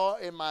get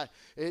caught in my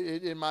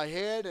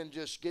head and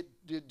just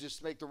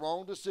make the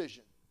wrong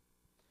decision.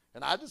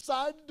 And I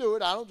decide to do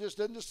it. I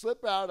doesn't just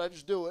slip out. I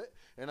just do it,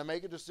 and I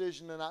make a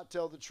decision to not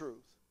tell the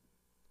truth.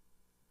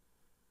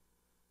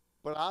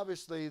 But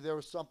obviously there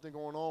was something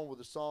going on with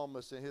the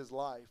psalmist in his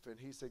life, and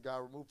he said, God,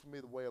 remove from me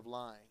the way of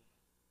lying.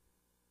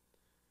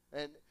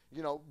 And,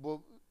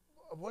 well,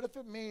 what if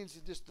it means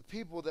just the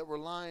people that were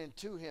lying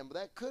to him? But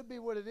that could be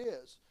what it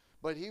is.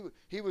 But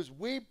he was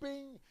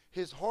weeping.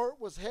 His heart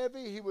was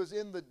heavy. He was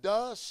in the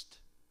dust.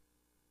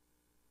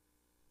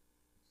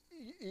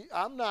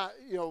 I'm not,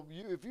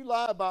 if you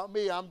lie about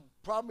me, I'm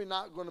probably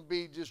not going to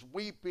be just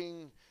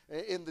weeping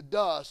in the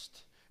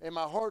dust, and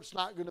my heart's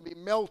not going to be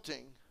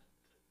melting.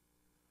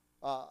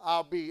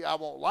 I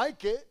won't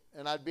like it,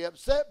 and I'd be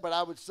upset, but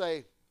I would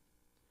say,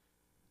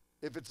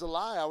 if it's a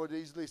lie, I would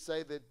easily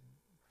say that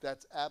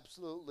that's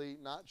absolutely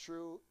not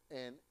true,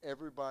 and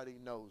everybody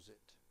knows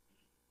it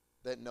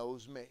that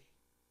knows me.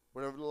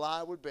 Whatever the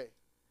lie would be.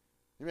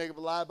 You make up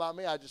a lie about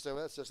me, I'd just say,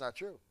 well, that's just not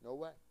true. No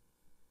way.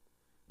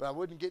 But I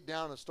wouldn't get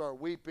down and start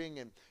weeping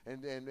and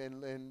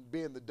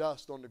be in the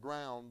dust on the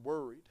ground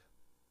worried.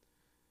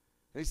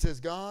 And he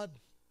says, God,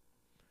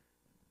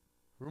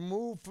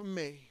 remove from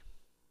me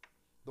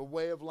the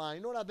way of lying.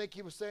 You know what I think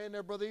he was saying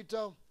there, Brother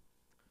Ito?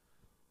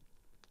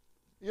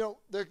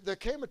 There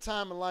came a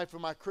time in life,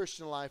 in my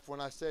Christian life, when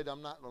I said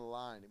I'm not going to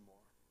lie anymore.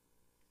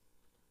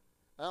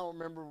 I don't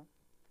remember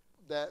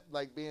that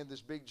like being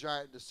this big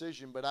giant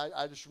decision, but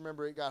I just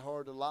remember it got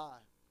hard to lie.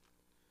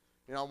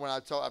 When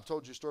I've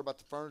told you a story about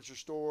the furniture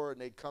store,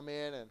 and they'd come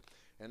in,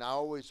 and I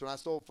always, when I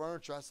sold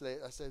furniture,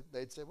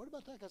 they'd say, what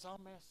about that? I said, oh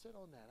man, sit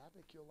on that. I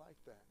think you'll like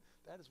that.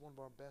 That is one of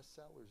our best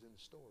sellers in the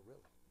store, really.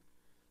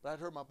 But I'd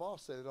heard my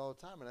boss say it all the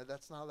time, and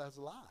that's a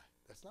lie.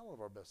 That's not one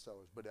of our best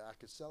sellers, but I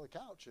could sell a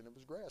couch, and it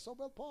was great. I sold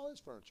Brother Paul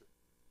his furniture.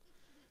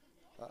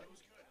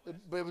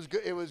 But it was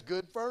good. It was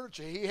good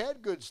furniture. He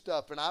had good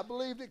stuff, and I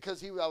believed it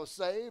because I was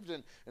saved,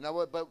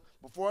 but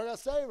before I got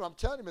saved, I'm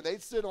telling you,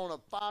 they'd sit on a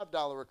 $5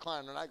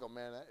 recliner, and I go,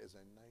 man, that is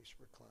a nice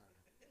recliner.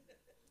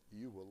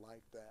 You will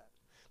like that.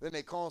 Then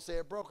they call and say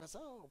it broke. I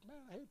said, oh man,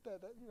 I hate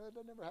that.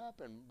 That never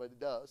happened, but it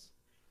does,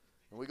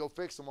 and we go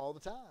fix them all the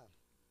time.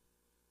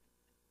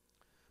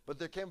 But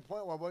there came a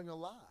point where I wasn't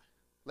gonna lie.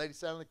 Lady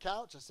sat on the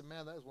couch. I said,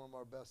 man, that was one of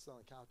our best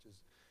selling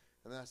couches.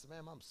 And then I said,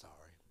 ma'am, I'm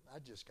sorry. I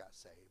just got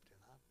saved, and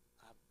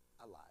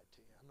I lied to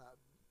you.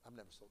 I've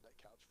never sold that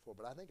couch before,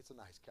 but I think it's a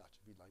nice couch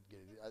if you'd like to get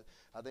it.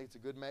 I think it's a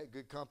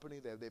good company.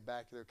 They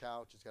back their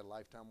couch. It's got a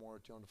lifetime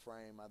warranty on the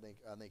frame. I think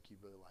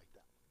you'd really like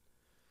that.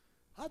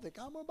 I think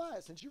I'm going to buy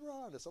it since you were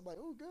honest. I'm like,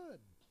 oh, good.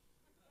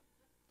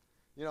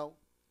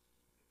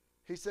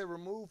 He said,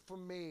 remove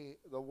from me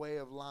the way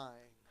of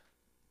lying.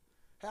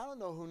 Hey, I don't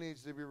know who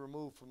needs to be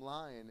removed from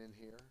lying in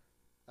here.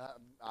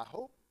 I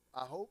hope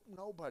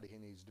nobody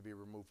needs to be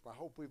removed. I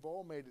hope we've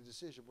all made a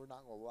decision we're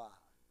not going to lie.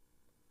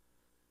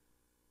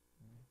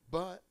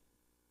 But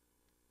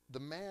the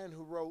man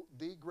who wrote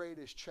the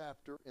greatest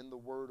chapter in the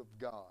Word of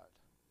God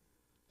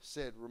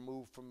said,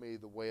 remove from me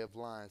the way of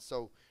lying.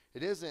 So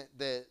it isn't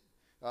that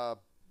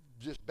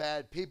just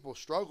bad people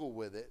struggle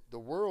with it. The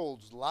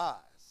world's lies.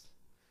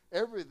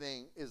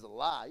 Everything is a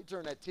lie. You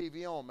turn that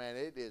TV on, man,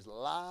 it is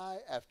lie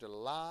after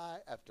lie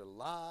after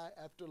lie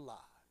after lie.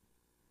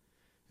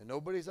 And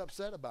nobody's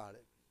upset about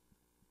it.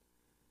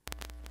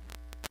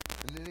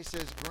 And then he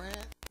says,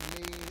 grant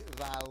me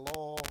thy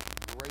law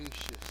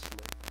graciously.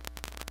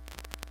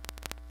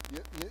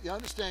 You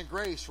understand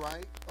grace,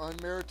 right?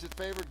 Unmerited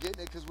favor,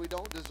 getting it because we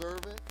don't deserve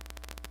it.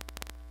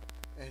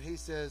 And he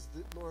says,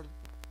 Lord,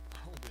 I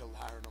don't want to be a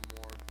liar no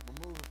more.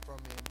 Remove it from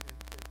me, and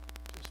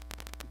just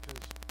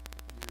because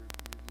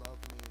you love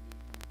me and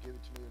you give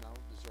it to me and I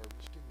don't deserve it.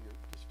 Just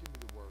give me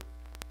the word.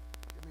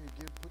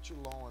 Put your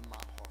law in my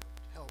heart.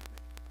 Help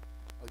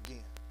me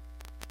again.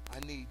 I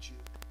need you.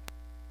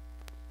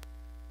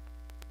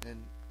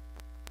 And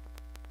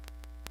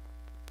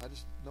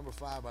number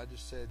 5, I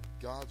just said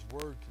God's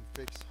word can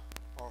fix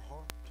our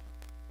heart.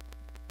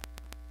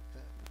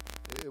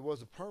 It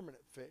was a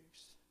permanent fix.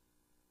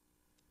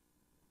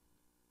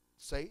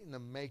 Satan will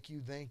make you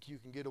think you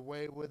can get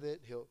away with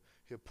it. He'll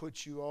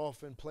put you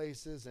off in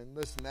places. And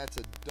listen, that's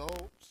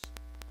adults.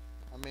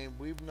 I mean,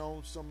 we've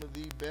known some of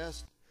the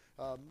best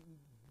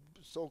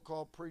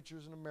so-called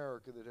preachers in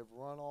America that have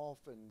run off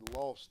and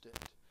lost it.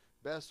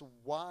 Best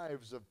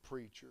wives of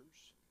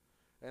preachers.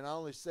 And I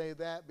only say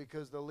that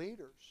because the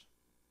leaders.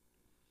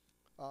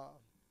 I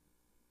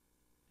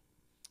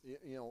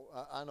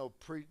know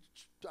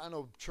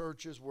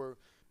churches where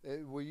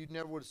you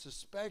never would have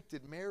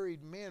suspected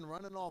married men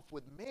running off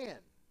with men.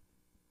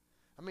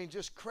 I mean,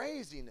 just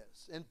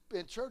craziness. And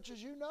in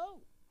churches, you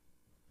know.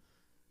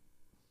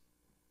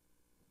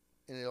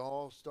 And it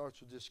all starts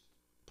with this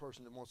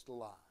person that wants to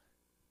lie.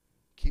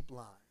 Keep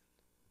lying.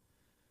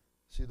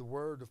 See, the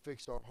word will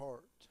fix our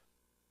heart.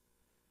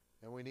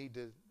 And we need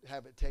to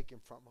have it taken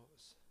from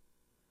us.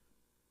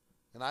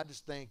 And I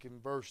just think in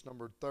verse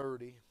number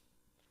 30,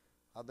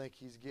 I think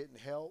he's getting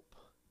help.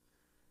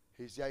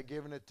 He's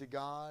giving it to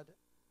God.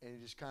 And he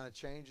just kind of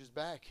changes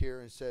back here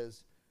and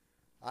says,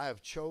 I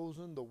have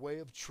chosen the way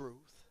of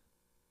truth.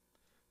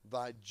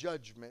 Thy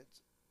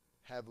judgment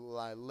have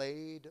I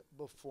laid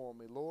before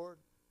me. Lord,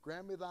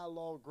 grant me thy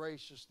law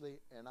graciously,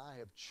 and I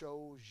have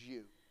chose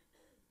you.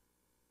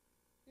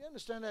 You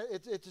understand that?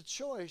 It's a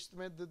choice. I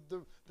mean,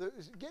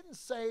 getting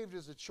saved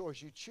is a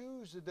choice. You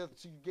choose to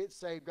get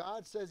saved.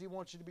 God says he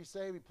wants you to be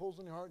saved. He pulls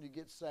on your heart and you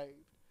get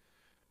saved.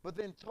 But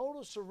then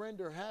total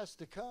surrender has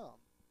to come.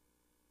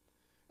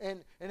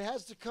 And it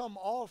has to come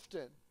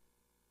often.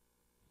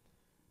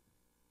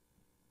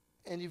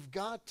 And you've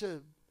got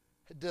to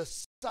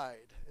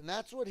decide. And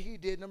that's what he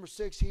did. Number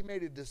 6, he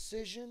made a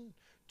decision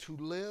to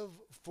live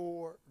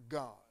for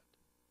God.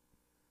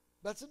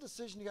 That's a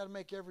decision you got to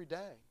make every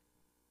day.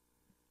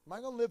 Am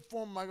I going to live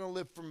for him? Am I going to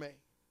live for me?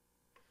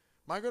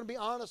 Am I going to be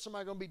honest or am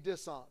I going to be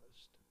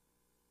dishonest?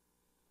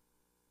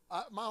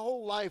 My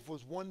whole life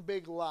was one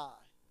big lie.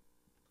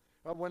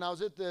 When I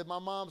was at my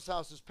mom's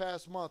house this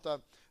past month,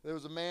 there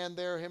was a man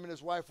there, him and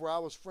his wife, where I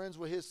was friends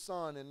with his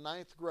son in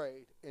 9th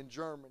grade in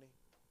Germany.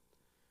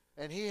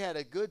 And he had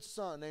a good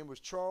son. His name was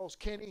Charles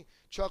Kenny.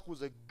 Chuck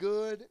was a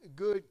good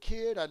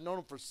kid. I'd known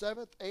him for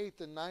 7th, 8th,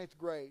 and 9th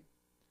grade.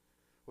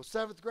 Well,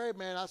 7th grade,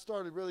 man, I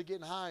started really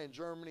getting high in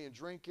Germany and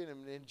drinking,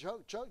 and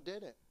Chuck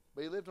didn't.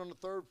 But he lived on the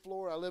 3rd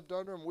floor. I lived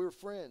under him. We were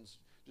friends,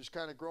 just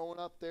kind of growing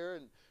up there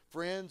and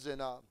friends.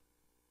 And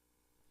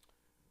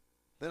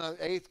then in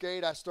 8th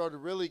grade, I started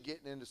really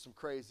getting into some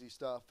crazy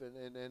stuff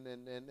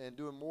and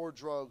doing more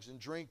drugs and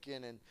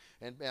drinking. And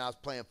I was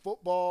playing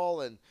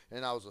football, and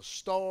I was a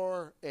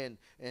star. And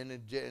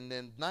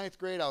then 9th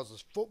grade, I was a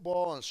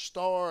football and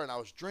star, and I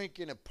was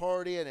drinking and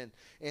partying.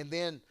 And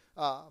then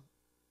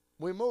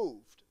we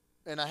moved.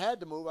 And I had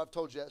to move. I've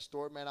told you that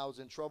story. Man, I was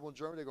in trouble in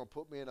Germany. They're going to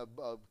put me in a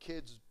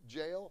kid's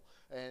jail.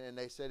 And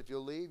they said, if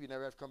you'll leave, you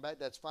never have to come back.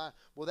 That's fine.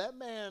 Well, that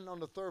man on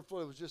the 3rd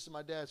floor, it was just at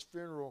my dad's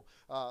funeral.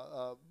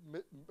 I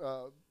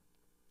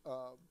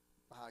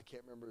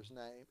can't remember his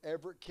name.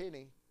 Everett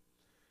Kinney.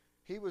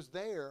 He was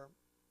there.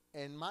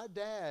 And my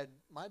dad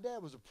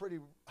was a pretty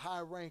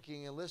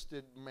high-ranking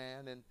enlisted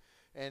man.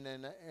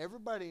 And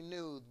everybody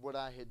knew what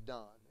I had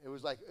done. It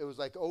was like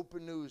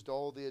open news to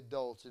all the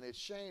adults. And it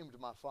shamed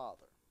my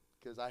father,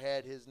 because I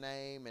had his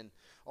name and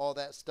all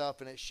that stuff,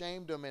 and it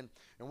shamed him, and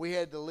we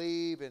had to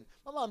leave. And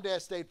my mom and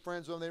dad stayed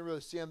friends with him. They didn't really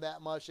see him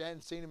that much. I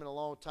hadn't seen him in a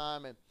long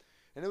time, and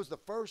it was the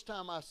first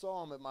time I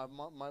saw him at my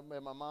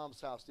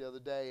mom's house the other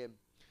day,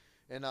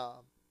 and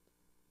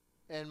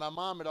my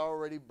mom had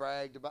already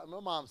bragged about. My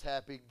mom's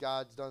happy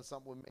God's done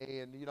something with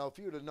me, and if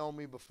you would have known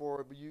me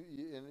before,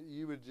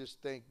 you would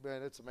just think,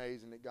 man, it's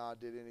amazing that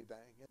God did anything,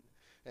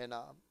 and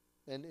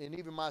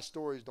even my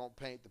stories don't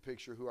paint the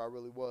picture of who I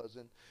really was,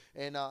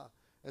 and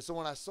so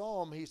when I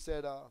saw him, he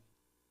said,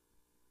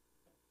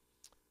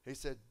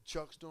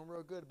 Chuck's doing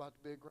real good, about to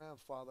be a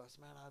grandfather. I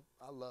said, man,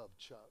 I love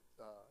Chuck,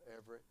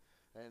 Everett.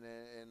 And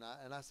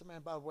I said,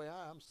 man, by the way,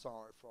 I'm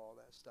sorry for all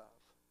that stuff.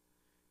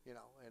 And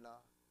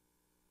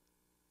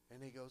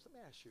he goes, let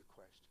me ask you a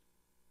question.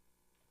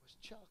 Was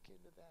Chuck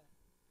into that?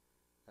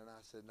 And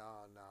I said,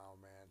 no,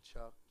 man,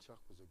 Chuck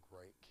was a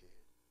great kid.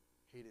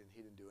 He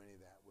didn't do any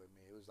of that with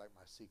me. It was like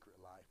my secret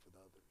life with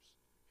others.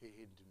 He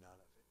didn't do none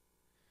of it.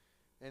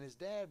 And his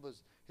dad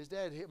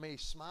hit me, he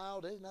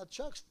smiled. Now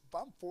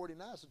I'm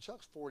 49, so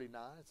Chuck's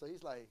 49. So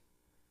he's like,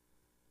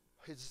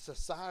 it's a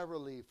sigh of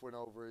relief went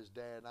over his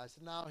dad. And I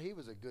said, no, he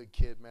was a good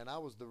kid, man. I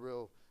was the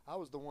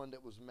one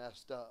that was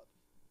messed up.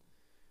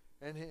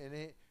 And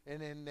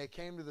then they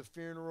came to the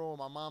funeral.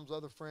 My mom's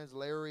other friends,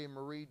 Larry and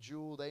Marie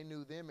Jewell, they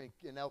knew them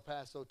in El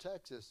Paso,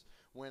 Texas,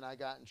 when I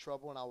got in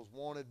trouble and I was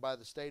wanted by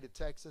the state of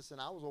Texas,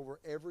 and I was over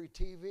every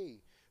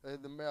TV.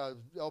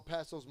 El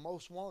Paso's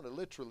Most Wanted,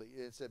 literally.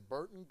 It said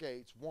Burton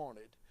Gates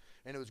Wanted,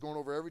 and it was going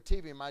over every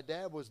TV. And my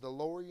dad was the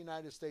Lower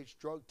United States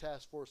Drug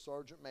Task Force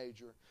Sergeant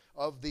Major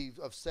of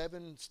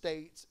 7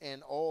 states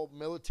and all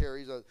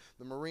militaries,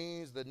 the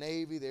Marines, the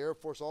Navy, the Air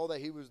Force, all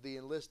that. He was the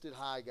enlisted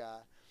high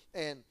guy,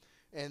 and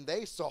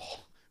they saw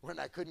when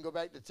I couldn't go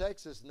back to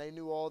Texas, and they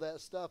knew all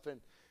that stuff, and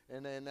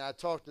then I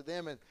talked to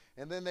them, and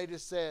then they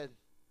just said,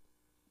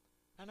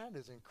 "Man, that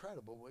is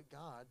incredible what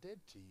God did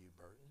to you,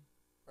 Burton."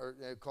 Or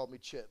they called me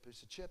Chip. He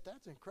said, "Chip,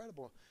 that's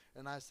incredible."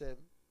 And I said,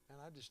 "And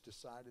I just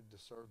decided to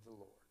serve the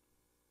Lord."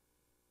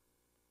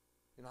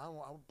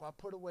 I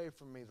put away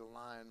from me the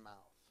lying mouth.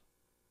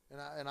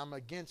 And I'm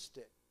against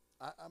it.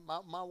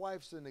 My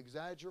wife's an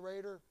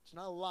exaggerator. It's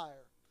not a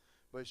liar.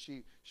 But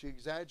she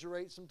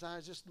exaggerates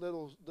sometimes, just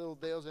little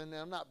deals. And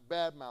I'm not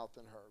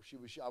bad-mouthing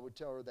her. I would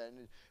tell her that.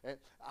 And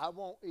I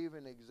won't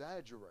even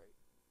exaggerate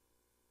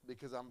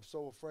because I'm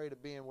so afraid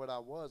of being what I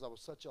was. I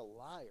was such a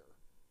liar.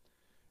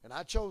 And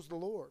I chose the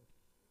Lord.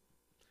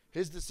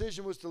 His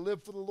decision was to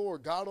live for the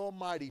Lord. God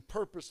Almighty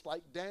purposed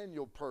like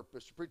Daniel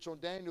purposed. We preached on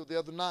Daniel the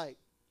other night.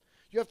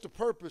 You have to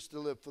purpose to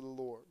live for the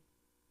Lord.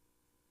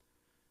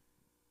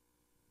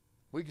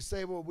 We can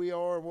say what we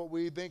are and what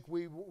we think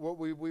we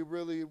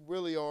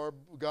really are,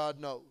 God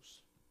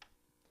knows.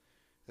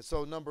 And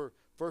so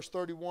verse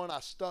 31,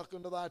 I stuck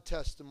unto thy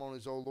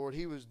testimonies, O Lord.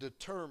 He was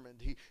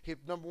determined.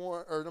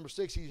 Number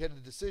 6, he had a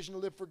decision to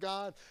live for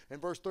God.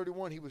 And verse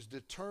 31, he was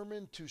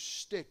determined to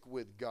stick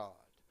with God.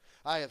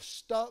 I have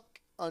stuck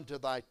unto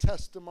thy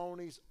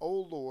testimonies, O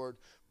Lord.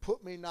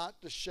 Put me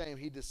not to shame.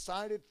 He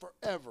decided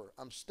forever,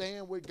 I'm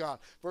staying with God.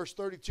 Verse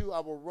 32,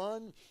 I will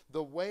run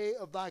the way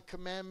of thy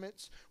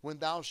commandments when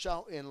thou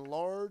shalt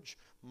enlarge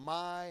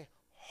my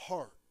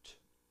heart.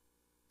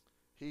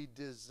 He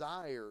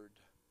desired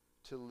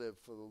to live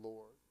for the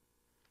Lord.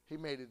 He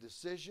made a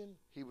decision,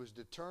 he was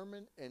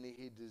determined, and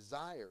he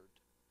desired.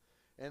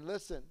 And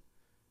listen,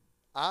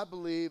 I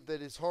believe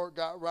that his heart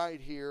got right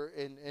here,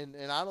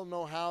 and I don't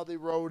know how they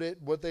wrote it,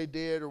 what they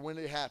did, or when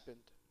it happened.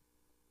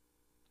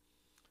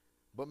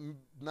 But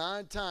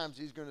 9 times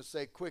he's going to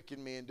say,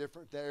 quicken me in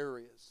different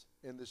areas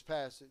in this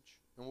passage.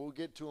 And we'll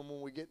get to them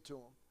when we get to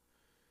them.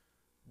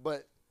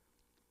 But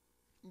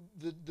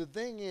the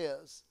thing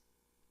is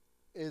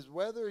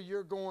whether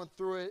you're going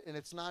through it and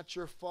it's not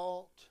your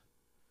fault,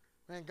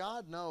 man,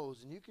 God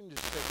knows. And you can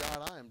just say,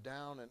 God, I am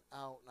down and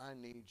out and I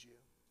need you.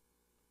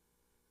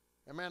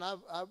 And man,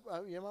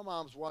 my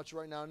mom's watching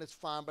right now and it's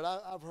fine, but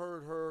I've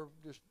heard her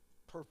just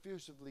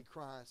profusively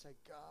cry and say,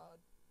 God,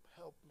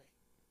 help me.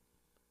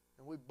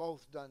 And we've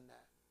both done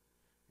that.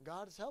 And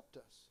God has helped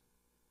us.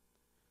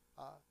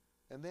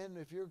 And then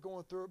if you're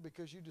going through it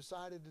because you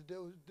decided to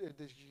do,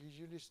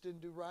 you just didn't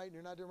do right and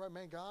you're not doing right,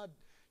 man, God,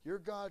 you're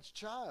God's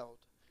child.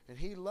 And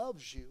he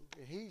loves you.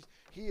 And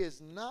he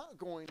is not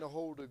going to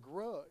hold a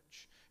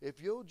grudge.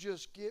 If you'll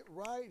just get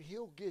right,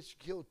 he'll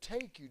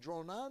take you.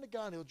 Draw nigh to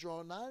God, he'll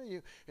draw nigh to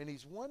you. And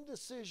he's one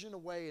decision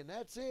away, and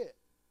that's it.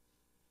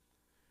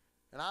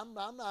 And I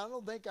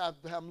don't think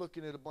I'm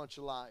looking at a bunch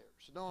of liars.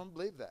 No, I don't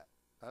believe that.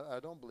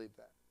 I don't believe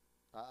that.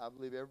 I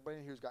believe everybody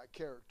in here's got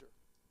character,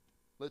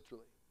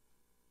 literally.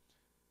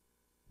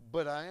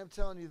 But I am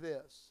telling you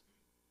this.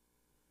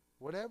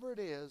 Whatever it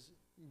is,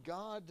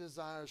 God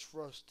desires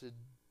for us to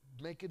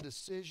make a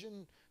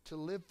decision to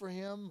live for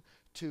him,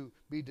 to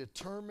be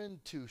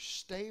determined to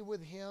stay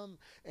with him,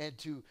 and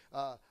to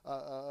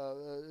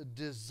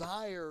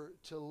desire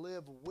to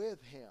live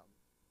with him.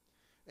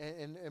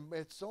 And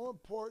it's so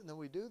important that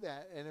we do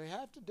that, and we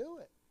have to do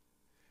it.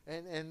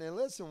 And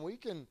listen, we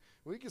can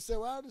say,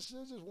 well, this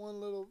is just one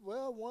little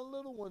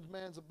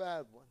man's a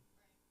bad one.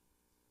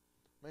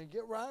 I mean,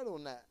 get right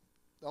on that.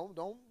 Don't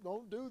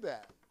do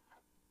that.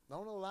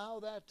 Don't allow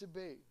that to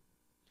be.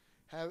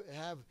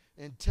 Have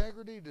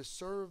integrity to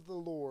serve the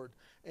Lord.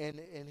 And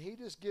he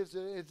just gives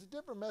it's a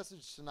different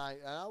message tonight.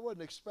 And I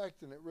wasn't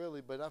expecting it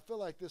really, but I feel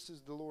like this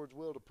is the Lord's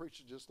will to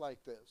preach it just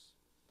like this.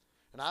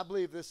 And I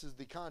believe this is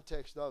the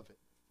context of it.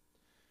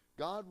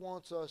 God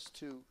wants us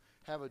to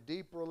have a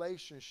deep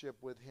relationship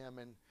with him.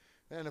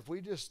 And if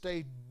we just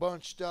stay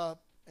bunched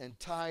up and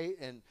tight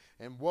and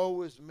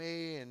woe is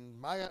me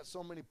and I got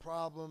so many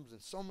problems and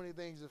so many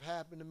things have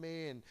happened to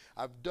me and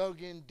I've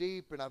dug in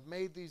deep and I've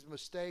made these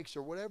mistakes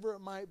or whatever it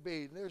might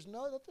be, there's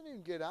nothing you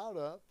can get out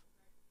of.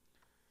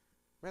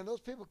 Man,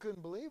 those people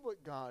couldn't believe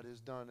what God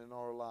has done in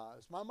our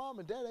lives. My mom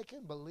and dad, they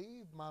couldn't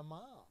believe my mom.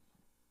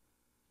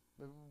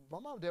 My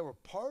mom and dad were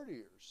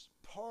partiers.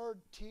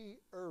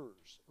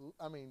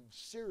 I mean,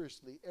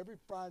 seriously, every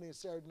Friday and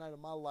Saturday night of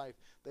my life,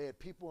 they had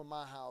people in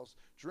my house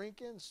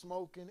drinking,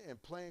 smoking,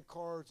 and playing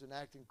cards and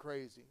acting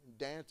crazy and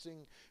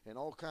dancing and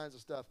all kinds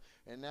of stuff.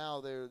 And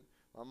now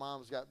my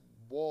mom's got a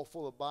wall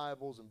full of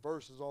Bibles and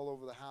verses all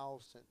over the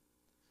house.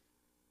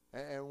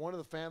 And one of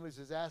the families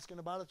is asking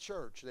about a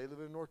church. They live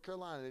in North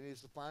Carolina. They need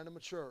to find them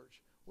a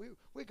church.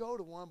 We go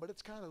to one, but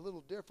it's kind of a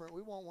little different.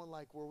 We want one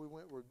like where we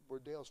went where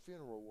Dale's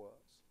funeral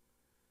was.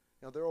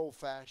 You know, they're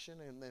old-fashioned,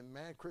 and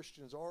man,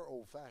 Christians are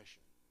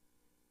old-fashioned.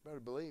 Better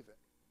believe it.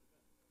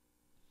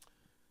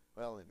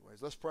 Well,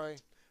 anyways, let's pray.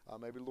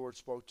 Maybe the Lord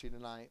spoke to you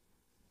tonight,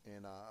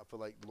 and I feel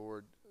like the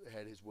Lord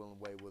had his will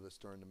and way with us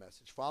during the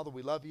message. Father,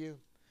 we love you.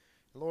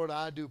 And Lord,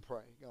 I do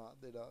pray, God,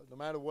 that no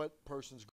matter what person's